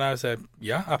 And I said,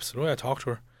 "Yeah, absolutely, I talked to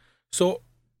her." So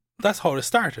that's how it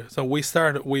started. So we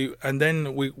kind of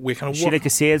work. She like a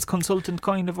sales consultant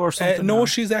kind of or something? No,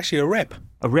 she's actually a rep.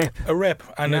 A rep? A rep.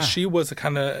 And she was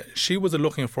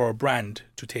looking for a brand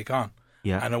to take on.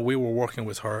 Yeah. And we were working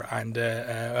with her, and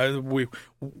we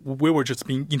were just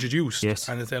being introduced. Yes.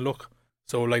 And I said, look,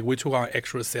 so like we took our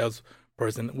extra sales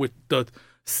person with the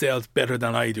sales better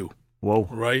than I do. Whoa.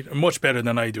 Right? Much better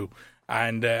than I do.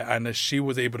 And she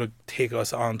was able to take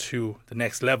us on to the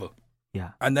next level.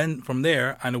 Yeah. And then from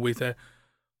there, and we said,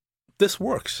 this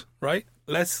works, right?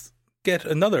 Let's get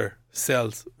another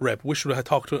sales rep. We should have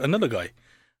talked to another guy.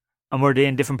 And were they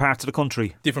in different parts of the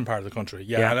country? Different part of the country,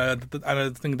 yeah. And I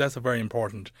think that's very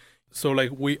important. So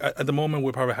like we, at the moment,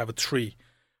 we probably have a 3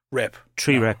 rep.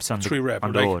 3 reps on the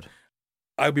road.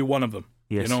 I'll be one of them.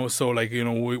 Yes. You know, so like, you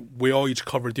know, we all each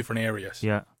cover different areas.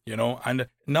 Yeah. You know, and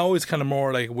now it's kind of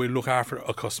more like we look after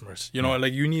our customers. You know,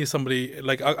 like you need somebody,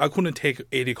 like I couldn't take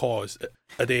 80 calls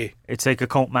a day. It's like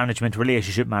account management,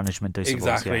 relationship management, I suppose.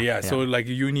 Exactly, yeah. So like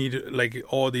you need, like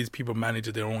all these people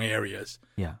manage their own areas.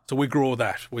 Yeah. So we grow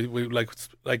that. We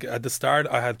like at the start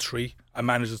I had 3. I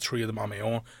managed the 3 of them on my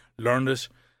own, learned it,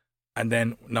 and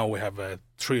then now we have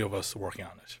 3 of us working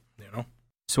on it, you know.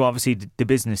 So obviously the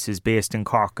business is based in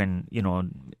Cork, and you know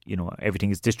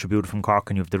everything is distributed from Cork,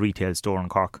 and you have the retail store in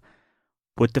Cork.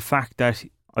 But the fact that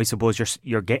I suppose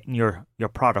you're getting your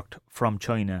product from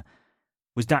China,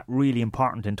 Was that really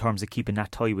important in terms of keeping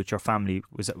that tie with your family?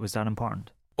 Was that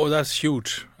important? Oh, that's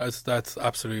huge. That's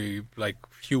absolutely like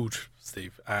huge,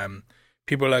 Steve.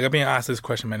 People like I've been asked this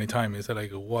question many times. Is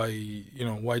like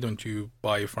why don't you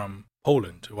buy from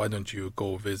Poland? Why don't you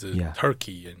go visit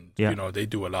Turkey? And they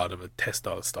do a lot of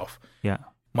textile stuff. Yeah.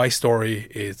 My story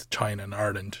is China and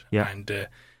Ireland. Yeah. And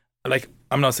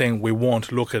I'm not saying we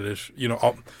won't look at it.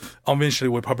 Eventually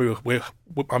we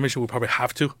probably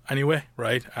have to anyway,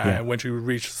 right? Once you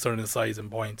reach certain size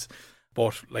and points.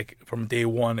 But like from day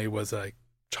one, it was like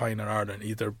China and Ireland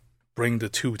either bring the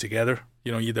two together.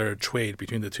 Either trade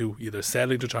between the two, either sell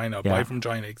into China, or buy from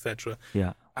China, etc.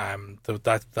 Yeah. So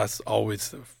that's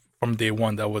always from day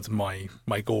one. That was my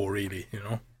goal, really.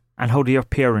 And how do your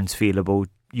parents feel about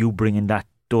you bringing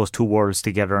those two worlds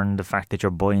together, and the fact that you're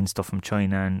buying stuff from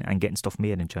China and getting stuff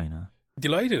made in China?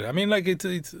 Delighted. I mean, like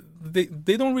it's they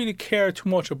don't really care too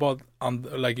much about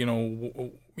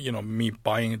me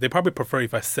buying. They probably prefer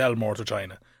if I sell more to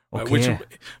China,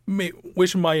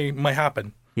 which might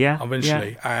happen. Yeah,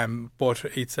 eventually. Yeah. But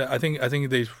it's I think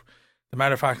the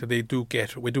matter of fact that we do get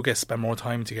to spend more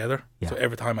time together. Yeah. So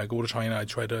every time I go to China, I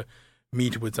try to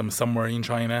meet with them somewhere in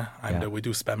China, and we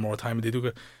do spend more time. They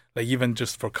do even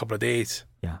just for a couple of days.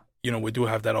 Yeah. We do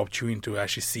have that opportunity to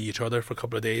actually see each other for a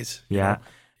couple of days. Yeah.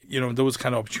 Those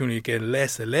kind of opportunities get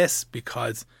less and less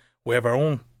because we have our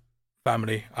own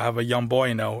family. I have a young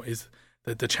boy now. Is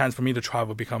that the chance for me to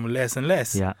travel become less and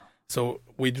less? Yeah. So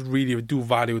we really do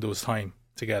value those time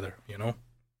together,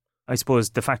 I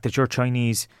suppose the fact that you're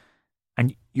Chinese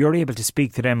and you're able to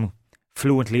speak to them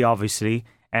fluently, obviously,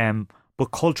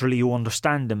 but culturally you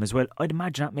understand them as well. I'd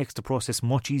imagine that makes the process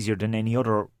much easier than any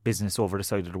other business over the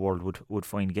side of the world would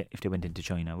find if they went into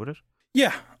China, would it?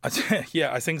 Yeah, I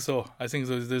think so.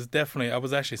 There's definitely. I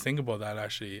was actually thinking about that.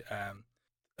 Actually,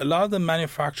 a lot of the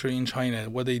manufacturing in China,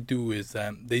 what they do is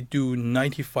they do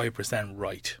 95%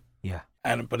 right. Yeah,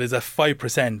 but is that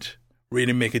 5%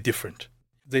 really make it different?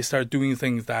 They start doing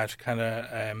things that kind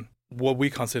of what we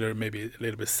consider maybe a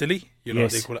little bit silly.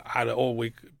 Yes. They could add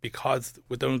because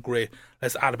we're doing great.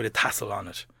 Let's add a bit of tassel on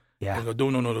it. Yeah. They go,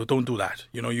 no, don't do that.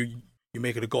 You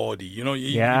make it a gaudy. You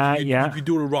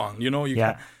do it wrong. You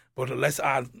can't. But let's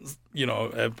add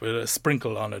a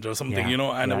sprinkle on it or something.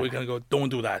 And we're gonna go, don't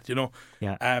do that.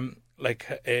 Yeah. I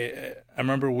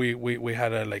remember we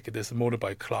had this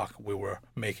motorbike clock we were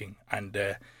making, and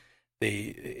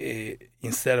they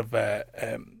instead of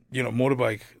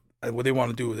motorbike, what they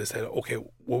want to do is they said, okay,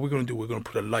 what we're going to do, we're going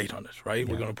to put a light on it, right?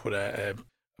 Yeah. We're going to put a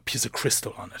piece of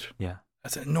crystal on it. Yeah. I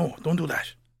said, no, don't do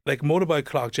that. Like motorbike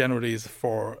clock generally is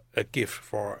for a gift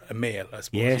for a male, I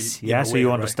suppose. Yes, so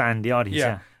you understand the audience.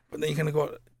 Yeah. But then you kind of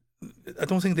go, I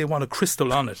don't think they want a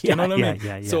crystal on it. You know what I mean?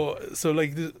 Yeah. So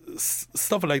like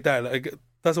stuff like that, like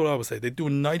that's what I would say. They do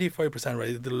 95%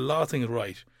 right. They do a lot of things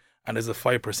right. And as a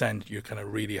 5%, you kind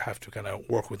of really have to kind of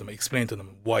work with them, explain to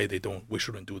them why we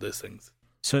shouldn't do these things.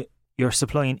 So you're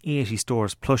supplying 80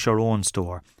 stores plus your own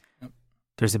store. Yep.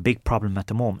 There's a big problem at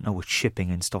the moment now with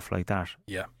shipping and stuff like that.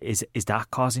 Yeah. Is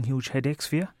that causing huge headaches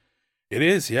for you? It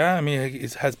is, yeah. I mean,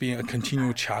 it has been a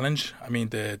continual challenge. I mean,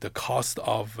 the cost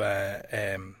of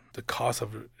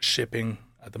shipping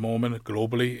at the moment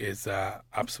globally is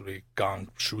absolutely gone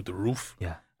through the roof.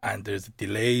 Yeah. And there's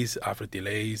delays after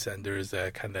delays, and there's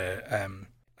a kind of,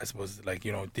 I suppose,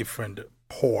 different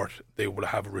port, they will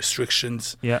have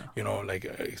restrictions. Yeah.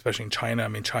 Especially in China. I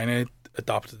mean, China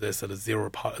adopted this as a zero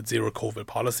COVID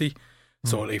policy.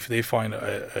 So if they find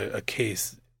a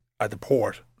case at the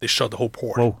port, they shut the whole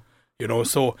port. Whoa.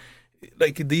 So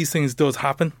these things does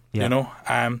happen. Yeah.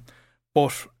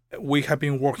 But we have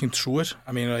been working through it.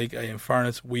 I mean, in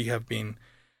fairness, we have been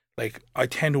I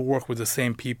tend to work with the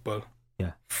same people.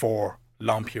 Yeah. For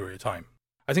long period of time.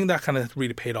 I think that kind of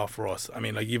really paid off for us. I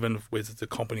mean, even with the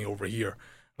company over here,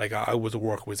 I was to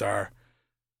work with our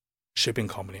shipping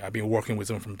company. I've been working with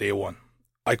them from day one.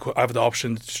 I have the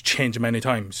option to change many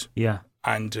times. Yeah.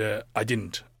 And I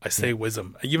didn't. I stayed with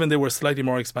them. Even they were slightly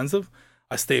more expensive,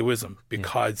 I stayed with them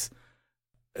because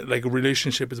a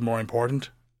relationship is more important.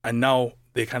 And now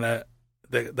they kind of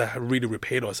they really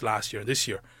repaid us last year and this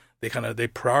year. They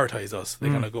prioritize us. They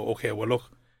kind of go, okay, well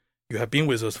look, you have been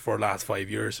with us for the last 5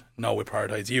 years. Now we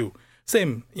prioritize you.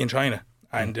 Same in China,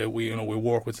 and we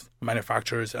work with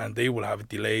manufacturers, and they will have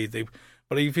delays.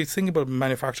 But if you think about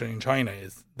manufacturing in China,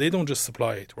 is they don't just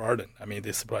supply to Ireland. I mean,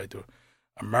 they supply to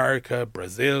America,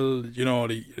 Brazil,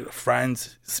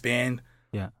 France, Spain.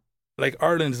 Yeah,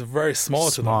 Ireland is very small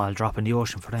to them. Small drop in the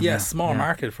ocean for them. Yeah, small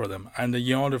market for them, and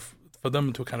for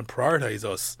them to kind of prioritize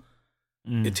us,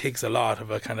 it takes a lot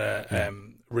of a kind of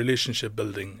relationship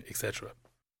building, etc.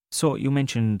 So you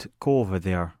mentioned COVID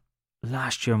there.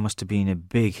 last year must have been a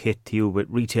big hit to you.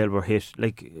 But retail were hit,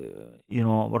 like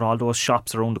with all those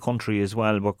shops around the country as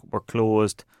well were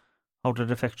closed. How did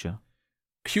it affect you?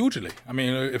 Hugely. I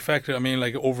mean, affected. I mean,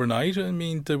 like overnight. I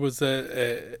mean, there was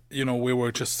we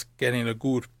were just getting a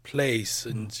good place,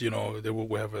 and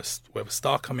we have a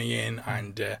stock coming in,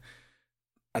 and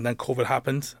then COVID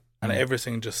happened, and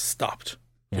everything just stopped.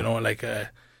 Yeah.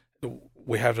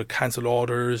 We had to cancel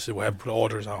orders, we had to put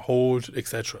orders on hold,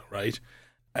 etc. Right?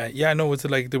 It's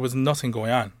like there was nothing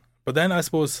going on. But then I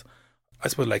suppose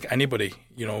like anybody,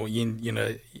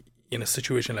 in a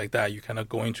situation like that, you kind of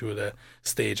go into the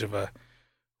stage of a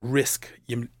risk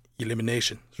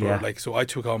elimination. So I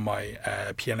took on my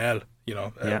P&L,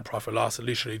 profit loss. I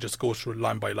literally just go through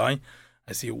line by line.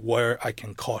 I see where I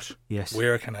can cut,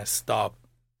 where can I stop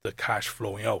the cash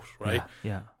flowing out, right?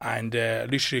 Yeah. And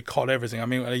literally cut everything. I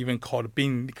mean, I even cut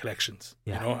bin collections.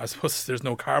 Yeah. I suppose there's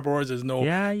no cardboards, there's no.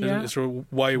 Yeah.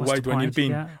 Why do I need a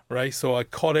bin? Yeah. Right. So I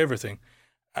cut everything.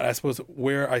 And I suppose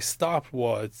where I stopped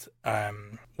was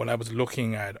when I was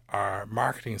looking at our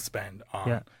marketing spend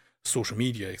on social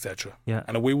media, etc. Yeah.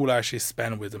 And we will actually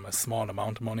spend with them a small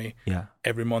amount of money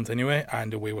every month anyway.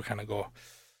 And we will kind of go,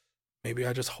 maybe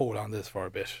I just hold on this for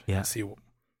a bit and see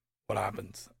what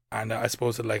happens. And I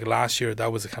suppose that like last year,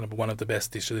 that was kind of one of the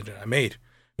best decisions I made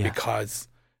because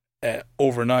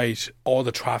overnight, all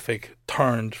the traffic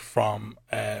turned from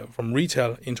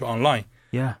retail into online.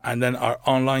 Yeah. And then our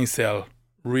online sale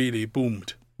really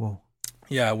boomed. Whoa.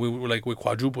 Yeah, we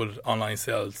quadrupled online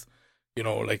sales,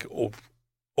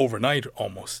 overnight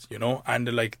almost,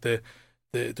 and like the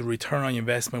return on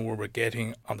investment we were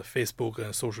getting on the Facebook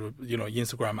and social,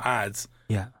 Instagram ads,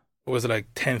 was like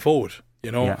tenfold,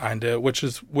 and which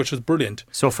is brilliant.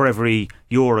 So for every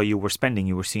euro you were spending,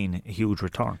 you were seeing a huge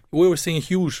return. We were seeing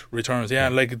huge returns,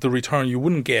 like the return you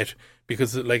wouldn't get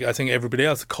because like I think everybody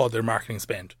else called their marketing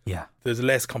spend. Yeah, there's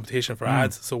less competition for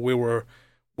ads, so we were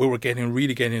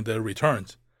really getting the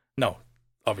returns. Now,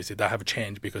 obviously that have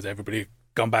changed because everybody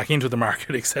gone back into the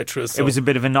market, etc. So it was a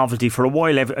bit of a novelty for a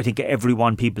while. I think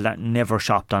people that never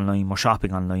shopped online were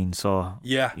shopping online. So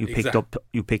you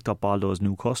picked up all those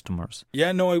new customers.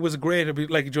 Yeah, no, it was great. It was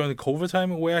like during the COVID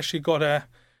time, we actually got it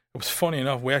was funny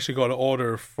enough. We actually got an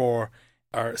order for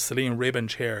our Celine ribbon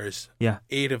chairs. Yeah,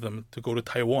 8 of them to go to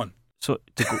Taiwan. So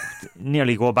to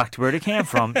nearly go back to where they came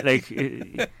from, like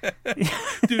doing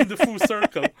the full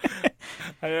circle.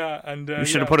 And you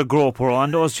should have put a GoPro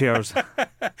on those chairs.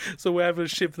 So we have to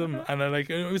ship them, and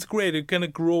it was great. It kind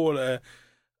of grow,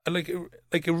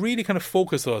 it really kind of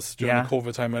focused us during the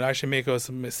COVID time, and actually make us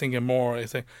thinking more. I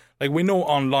think, like we know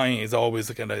online is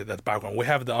always kind of that background. We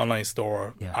have the online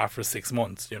store after 6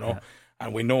 months,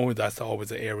 and we know that's always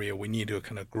the area we need to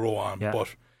kind of grow on,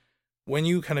 but when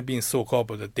you kind of being soaked up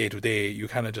with it day to day, you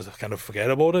kind of just kind of forget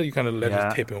about it. You kind of let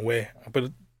it tip away.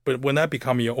 But when that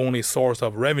becomes your only source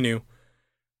of revenue,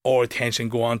 all attention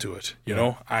go onto it,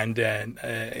 know, and then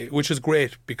which is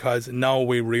great because now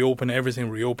we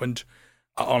reopened.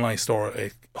 Our online store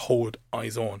hold on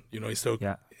its own,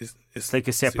 it's like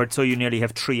a separate. So you nearly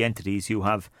have 3 entities. You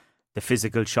have the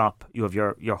physical shop, you have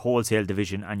your wholesale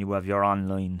division, and you have your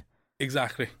online.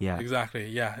 Exactly. Yeah. Exactly.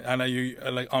 Yeah. And you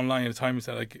like online at times.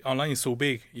 Like online is so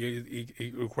big,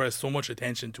 it requires so much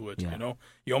attention to it.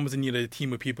 You almost need a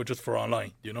team of people just for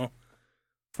online.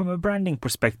 From a branding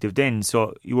perspective, then,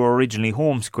 so you were originally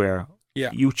Home Square.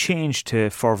 Yeah. You changed to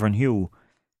Furver and Hugh.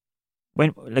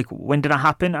 When did that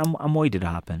happen, and why did it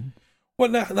happen?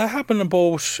 Well, that happened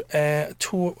about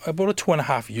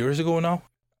 2.5 years ago now.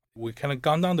 We kind of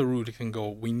gone down the route. It can go.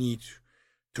 We need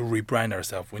to rebrand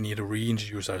ourselves. We need to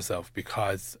reintroduce ourselves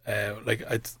because,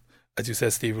 as you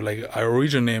said, Steve, like our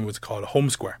original name was called Home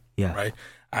Square, right?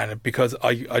 And because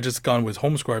I just gone with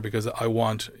Home Square because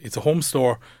it's a home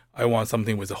store. I want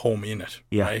something with a home in it,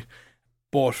 right?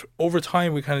 But over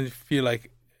time, we kind of feel like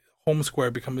Home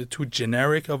Square becomes too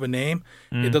generic of a name.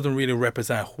 It doesn't really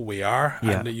represent who we are,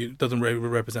 and it doesn't really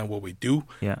represent what we do.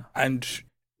 Yeah, and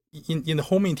in the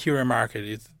home interior market,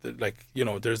 it's like,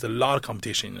 there's a lot of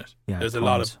competition in it. Yeah, there's a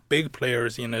lot of big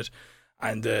players in it,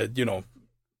 and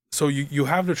so you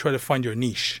have to try to find your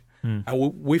niche.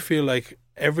 And we feel like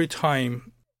every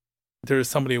time there's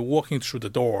somebody walking through the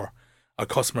door, a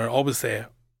customer always say,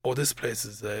 "Oh, this place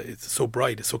is it's so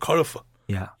bright, it's so colourful."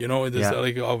 Yeah,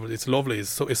 it's lovely,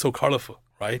 it's so colourful,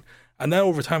 right? And then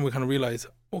over time we kind of realize,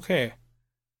 okay,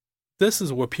 this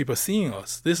is what people are seeing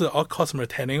us. This is our customer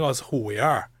telling us who we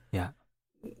are. Yeah.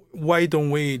 Why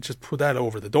don't we just put that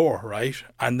over the door, right?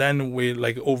 And then we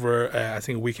over I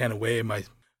think a weekend away, my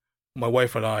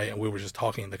wife and I, and we were just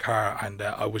talking in the car, and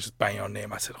I was just banging on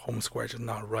name. I said, Home Square is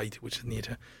not right. We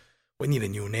need a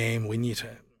new name. We need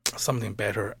to something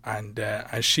better, and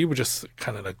she was just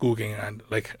kind of like googling, and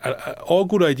like all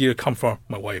good ideas come from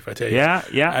my wife, I tell you. Yeah,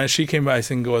 yeah. And she came back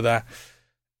and go that,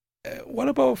 what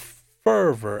about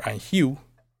fervor and hue?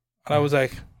 And I was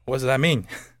like, what does that mean?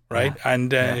 Right? Yeah.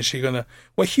 And she gonna,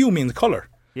 well, hue means color.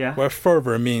 Yeah. Where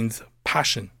fervor means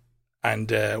passion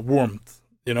and warmth,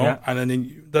 you know. Yeah. And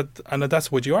then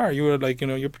that's what you are. You're like, you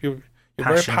know, you're very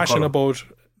Passion, passionate colour. about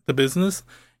the business.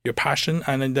 Your passion,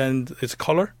 and then it's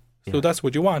color. So Yeah. that's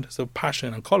what you want. So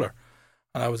passion and color.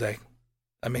 And I was like,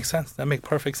 that makes sense. That makes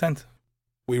perfect sense.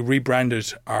 We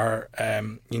rebranded our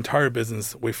entire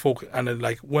business. We focus, and then,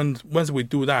 like once we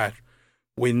do that,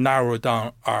 we narrow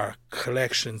down our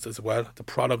collections as well, the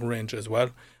product range as well.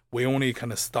 We only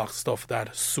kind of stock stuff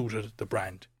that suited the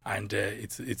brand, and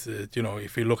it's you know,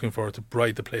 if you're looking for it to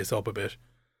brighten the place up a bit,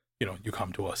 you know, you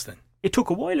come to us then. It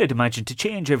took a while, I'd imagine, to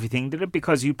change everything, did it?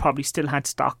 Because you probably still had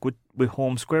stock with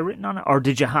Home Square written on it, or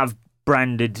did you have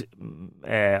branded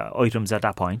items at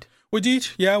that point? We did,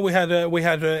 yeah. We had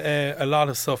a lot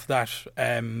of stuff that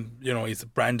you know, is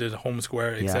branded Home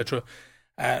Square, etc.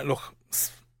 Look,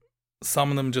 some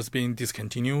of them just being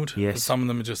discontinued. Yes. Some of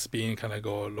them just being kind of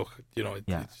go, look, you know,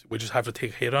 we just have to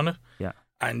take a hit on it. Yeah.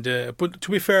 And but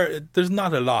to be fair, there's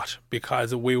not a lot,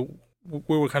 because we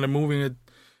were kind of moving a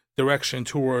direction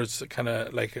towards kind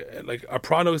of like our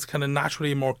products kind of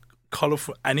naturally more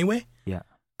colorful anyway. Yeah.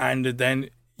 And then,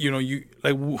 you know, you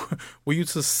like we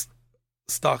used to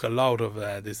stock a lot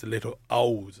of these little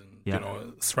owls and you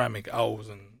know, ceramic owls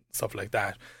and stuff like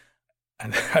that.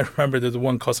 And I remember that the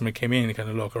one customer came in and kind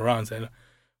of looked around and said,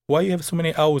 why you have so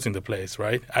many owls in the place,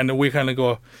 right? And we kind of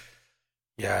go,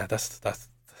 yeah,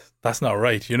 that's not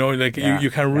right. You know, like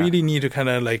you can really need to kind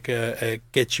of like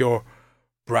get your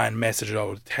brand message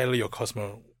out, tell your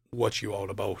customer what you're all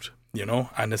about, you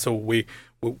know? And so we've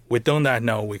done that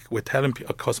now. We're telling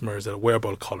our customers a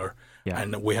wearable colour,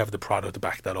 and we have the product to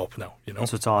back that up now, you know?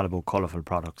 So it's all about colourful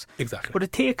products. Exactly. But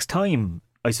it takes time,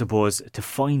 I suppose, to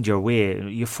find your way.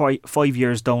 You're 5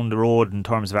 years down the road in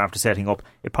terms of after setting up.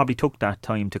 It probably took that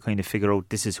time to kind of figure out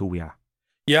this is who we are.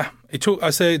 Yeah, it took, I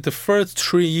say, the first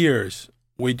 3 years,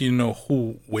 we didn't know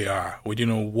who we are. We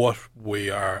didn't know what we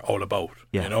are all about,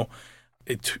 you know?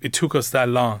 It took us that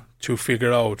long to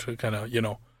figure out kind of, you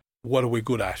know, what are we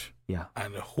good at,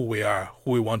 and who we are,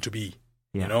 who we want to be,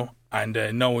 you know? And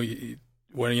now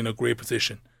we're in a great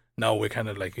position. Now we're kind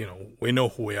of like, you know, we know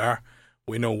who we are,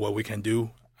 we know what we can do,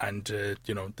 and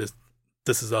you know, this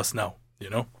is us now, you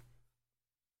know.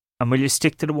 And will you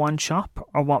stick to the one shop,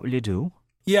 or what will you do?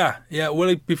 Yeah. Well,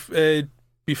 like,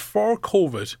 before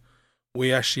COVID,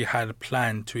 we actually had a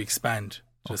plan to expand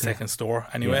to a second store.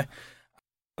 Anyway,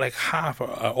 like half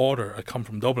our order had come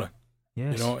from Dublin.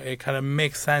 Yes. You know, it kind of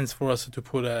makes sense for us to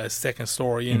put a second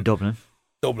store in Dublin.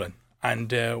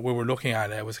 And we were looking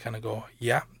at it. I was kind of go,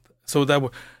 yeah. So that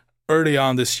was early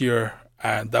on this year,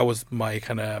 and that was my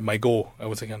goal. I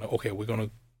was thinking, okay, we're going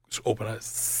to open a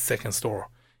second store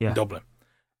in Dublin,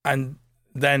 and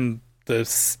then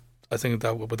I think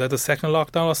that was that the second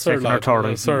lockdown or third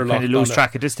lockdown. Third lockdown. You lose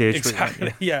track at this stage.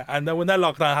 Exactly. Yeah. And then when that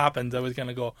lockdown happened, I was going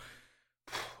to go,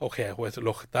 okay, wait,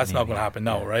 look, that's not going to happen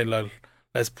now, right?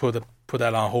 Let's put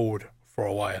that on hold for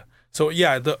a while. So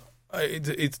yeah,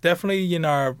 it's definitely in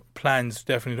our plans,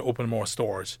 definitely to open more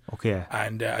stores. Okay.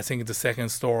 And I think the second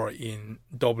store in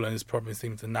Dublin is probably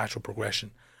seems a natural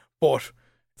progression. But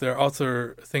there are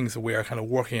other things that we are kind of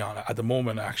working on at the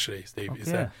moment, actually, Steve. Is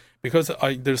that because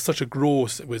there's such a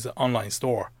growth with the online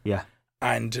store. Yeah.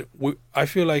 And I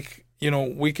feel like, you know,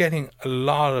 we're getting a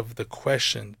lot of the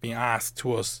questions being asked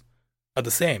to us are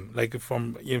the same, like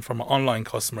from online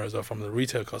customers or from the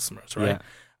retail customers, right? Yeah.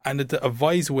 And the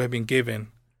advice we have been given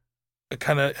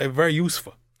kind of very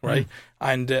useful, right?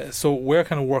 And so we're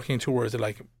kind of working towards it,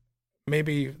 like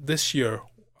maybe this year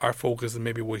our focus is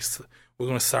maybe we're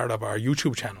going to start up our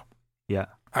YouTube channel. Yeah.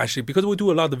 Actually, because we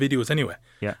do a lot of videos anyway.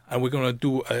 Yeah. And we're going to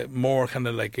do more kind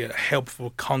of like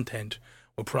helpful content.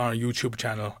 We'll put on our YouTube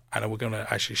channel, and we're going to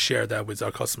actually share that with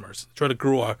our customers. Try to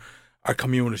grow our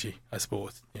community, I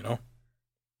suppose, you know?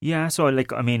 Yeah, so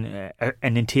like, I mean,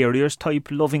 an interiors type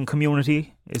loving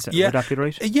community, would that be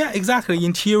right? Yeah, exactly.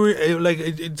 Interior, like,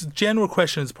 it's general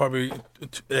questions probably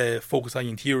focus on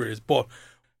interiors, but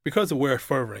because we're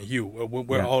Fervor and Hue,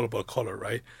 we're all about colour,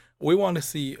 right? We want to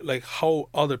see like how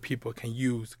other people can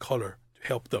use colour to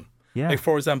help them. Yeah. Like,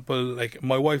 for example, like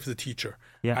my wife is a teacher,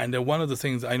 and one of the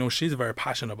things I know she's very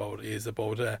passionate about is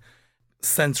about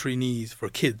sensory needs for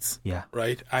kids. Yeah.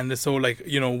 Right. And so, like,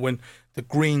 you know, when the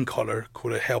green color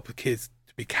could help the kids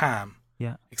to be calm.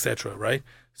 Yeah. Etc. Right.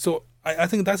 So I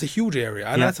think that's a huge area,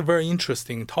 and that's a very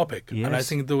interesting topic. Yes. And I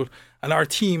think and our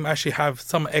team actually have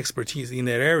some expertise in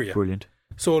that area. Brilliant.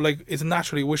 So, like, it's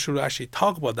naturally we should actually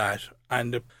talk about that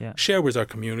and share with our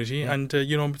community. And,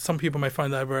 some people might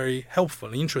find that very helpful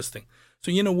and interesting.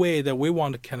 So, in a way that we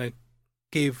want to kind of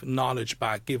give knowledge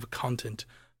back, give content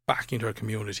back into our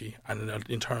community. And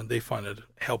in turn, they find it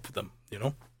help them,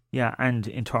 Yeah, and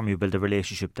in turn, you build a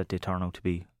relationship that they turn out to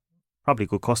be probably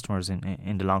good customers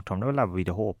in the long term. Well, that would be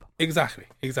the hope. Exactly.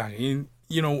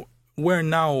 We're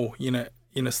now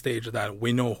in a stage that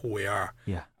we know who we are.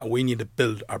 Yeah. And we need to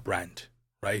build our brand.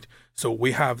 Right, so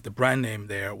we have the brand name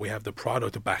there, we have the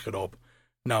product to back it up.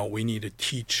 Now we need to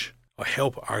teach or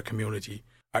help our community,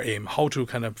 our aim, how to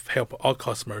kind of help our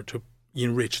customer to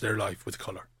enrich their life with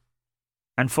colour.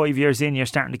 And 5 years in, you're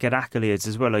starting to get accolades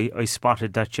as well. I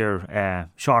spotted that you're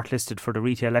shortlisted for the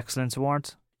Retail Excellence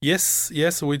Awards. Yes,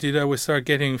 we did. We started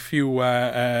getting a few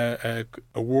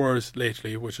awards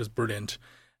lately, which is brilliant.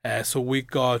 So we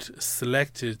got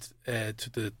selected to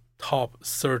the top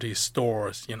 30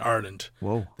 stores in Ireland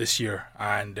this year,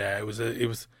 and it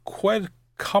was quite a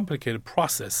complicated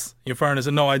process. In fairness,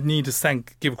 no, I need to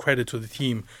give credit to the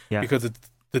team because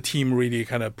the team really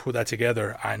kind of put that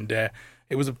together, and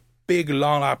it was a big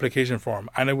long application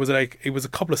form, and it was a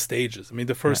couple of stages. I mean,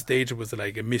 the first stage was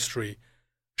like a mystery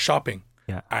shopping,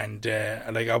 and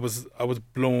I was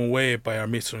blown away by our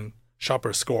mystery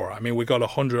shopper score. I mean, we got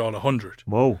 100 out of 100.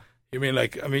 Whoa. So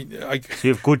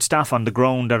you have good staff on the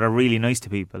ground that are really nice to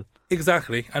people.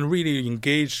 Exactly, and really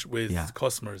engaged with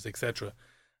customers, etc.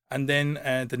 And then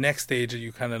the next stage,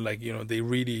 you kind of they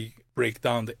really break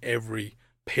down every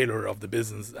pillar of the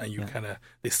business, and you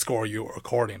they score you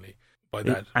accordingly by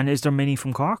that. And is there many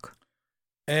from Cork?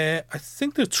 I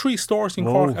think there's 3 stores in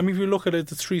Cork. I mean, if you look at it,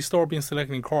 the 3 stores being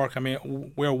selected in Cork, I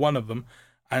mean, we're one of them,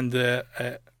 and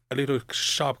a little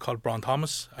shop called Brown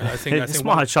Thomas. I think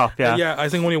small shop, yeah. I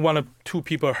think only 1 or 2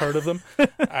 people heard of them.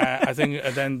 I think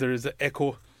then there's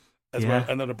Echo as well,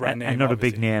 another brand name, another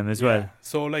big name as well.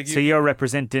 So you're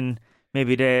representing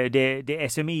maybe the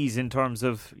SMEs in terms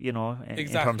of in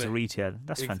terms of retail.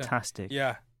 That's fantastic.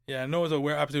 Yeah. No, so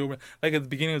we're absolutely at the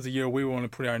beginning of the year we want to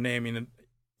put our name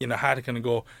in a hat and kind of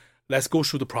go, let's go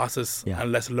through the process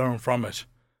and let's learn from it.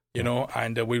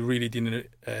 And we really didn't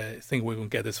think we were going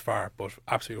to get this far, but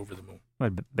absolutely over the moon.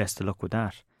 Well, best of luck with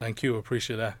that. Thank you,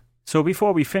 appreciate that. So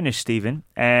before we finish, Stephen,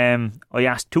 I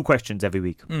ask 2 questions every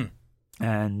week.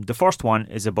 And the first one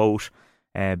is about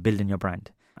building your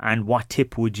brand. And what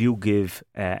tip would you give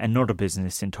another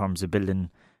business in terms of building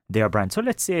their brand? So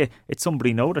let's say it's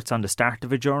somebody now that's on the start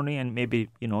of a journey and maybe,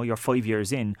 you're 5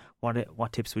 years in.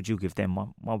 What tips would you give them? What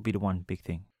would be the one big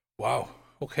thing? Wow,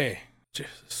 okay.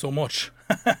 So much.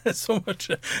 So much.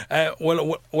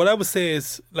 Well, what I would say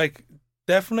is,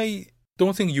 definitely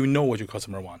don't think you know what your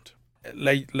customer want.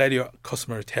 Let your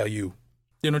customer tell you.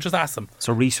 Just ask them.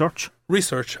 So research,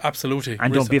 absolutely.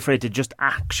 And don't be afraid to just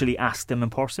actually ask them in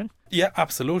person. Yeah,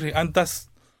 absolutely. And that's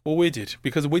what we did,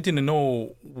 because we didn't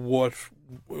know what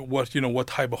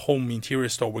type of home interior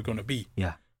store we're going to be.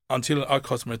 Yeah. Until our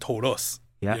customer told us.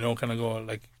 Yeah. Kind of go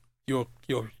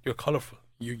you're colourful.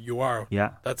 You are.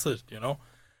 Yeah. That's it.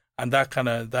 And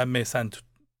that made sense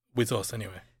with us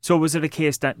anyway. So was it a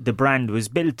case that the brand was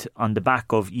built on the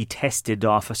back of you tested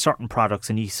off certain products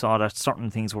and you saw that certain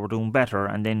things were doing better,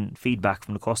 and then feedback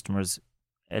from the customers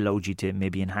allowed you to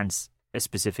maybe enhance a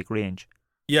specific range?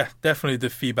 Yeah, definitely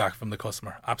the feedback from the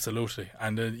customer. Absolutely.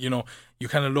 And, you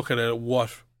kind of look at it,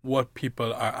 what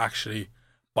people are actually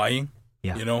buying,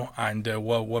 and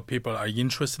what people are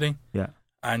interested in. Yeah.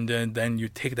 And then you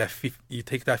take that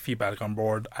feedback on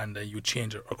board and you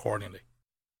change it accordingly.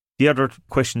 The other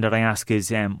question that I ask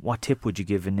is, what tip would you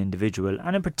give an individual?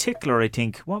 And in particular, I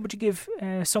think, what would you give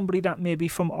somebody that may be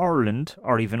from Ireland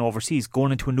or even overseas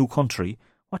going into a new country?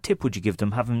 What tip would you give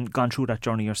them, having gone through that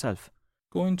journey yourself?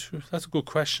 That's a good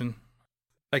question.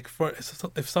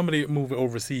 If somebody move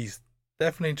overseas,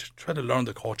 definitely try to learn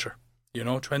the culture.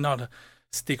 Try not to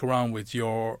stick around with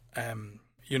your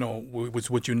with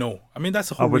what you know. I mean, that's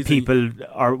the whole reason.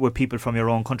 Or with people from your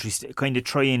own country, kind of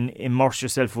try and immerse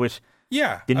yourself with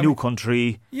the new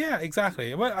country. Yeah,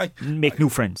 exactly. Well, make new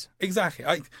friends. Exactly.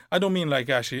 I don't mean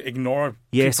actually ignore.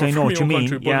 Yes, I know what you mean.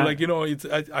 Country, but it's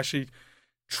actually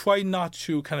try not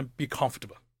to kind of be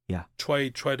comfortable. Yeah. Try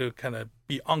to kind of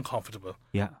be uncomfortable.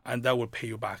 Yeah. And that will pay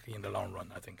you back in the long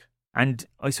run, I think. And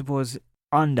I suppose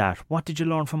on that, what did you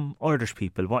learn from Irish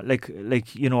people? What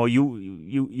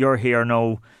you're here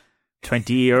now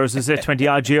 20 years, is it? 20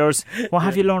 odd years. What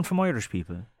have you learned from Irish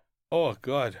people? Oh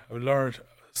God, I've learned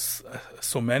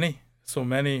so many.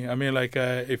 I mean,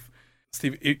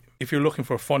 if you're looking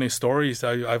for funny stories,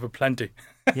 I have a plenty.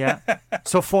 Yeah.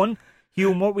 So fun,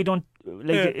 humor. We don't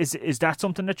is that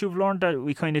something that you've learned, that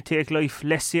we kind of take life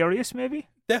less serious, maybe?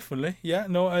 Definitely, yeah.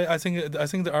 No, I think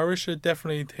the Irish should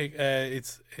definitely take.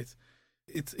 It's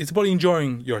about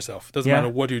enjoying yourself. Doesn't matter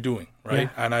what you're doing, right?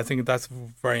 Yeah. And I think that's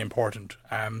very important.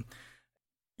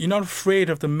 You're not afraid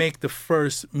of to make the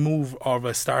first move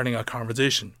of starting a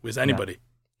conversation with anybody.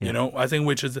 Yeah. You know, I think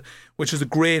which is a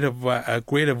greater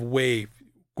way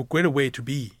to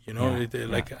be. You know, I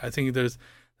think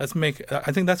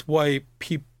I think that's why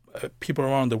people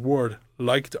around the world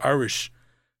like the Irish,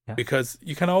 because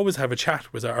you can always have a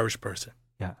chat with an Irish person.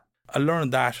 Yeah, I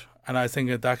learned that, and I think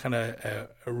that kind of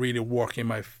really work in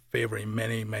my favor in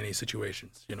many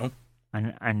situations. You know.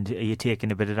 And are you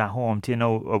taking a bit of that home? Do you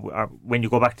know, or when you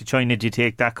go back to China, do you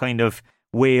take that kind of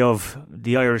way of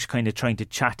the Irish kind of trying to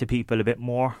chat to people a bit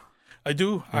more? I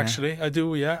do, actually. I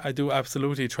do, I do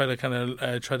absolutely try to kind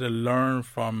of try to learn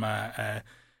from,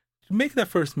 make that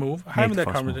first move, having that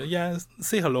conversation.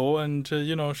 Say hello, and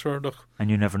sure, look.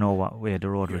 And you never know what way the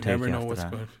road will take you. You never know what's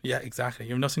going. Yeah, exactly.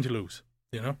 You have nothing to lose.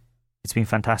 You know. It's been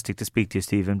fantastic to speak to you,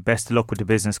 Stephen. Best of luck with the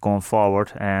business going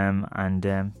forward.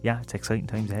 It's exciting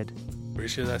times ahead.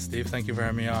 Appreciate that, Steve. Thank you for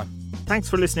having me on. Thanks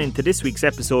for listening to this week's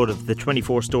episode of the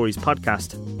 24 Stories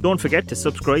podcast. Don't forget to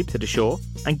subscribe to the show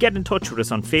and get in touch with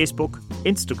us on Facebook,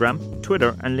 Instagram,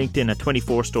 Twitter and LinkedIn at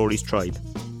 24 Stories Tribe.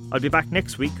 I'll be back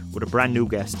next week with a brand new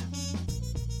guest.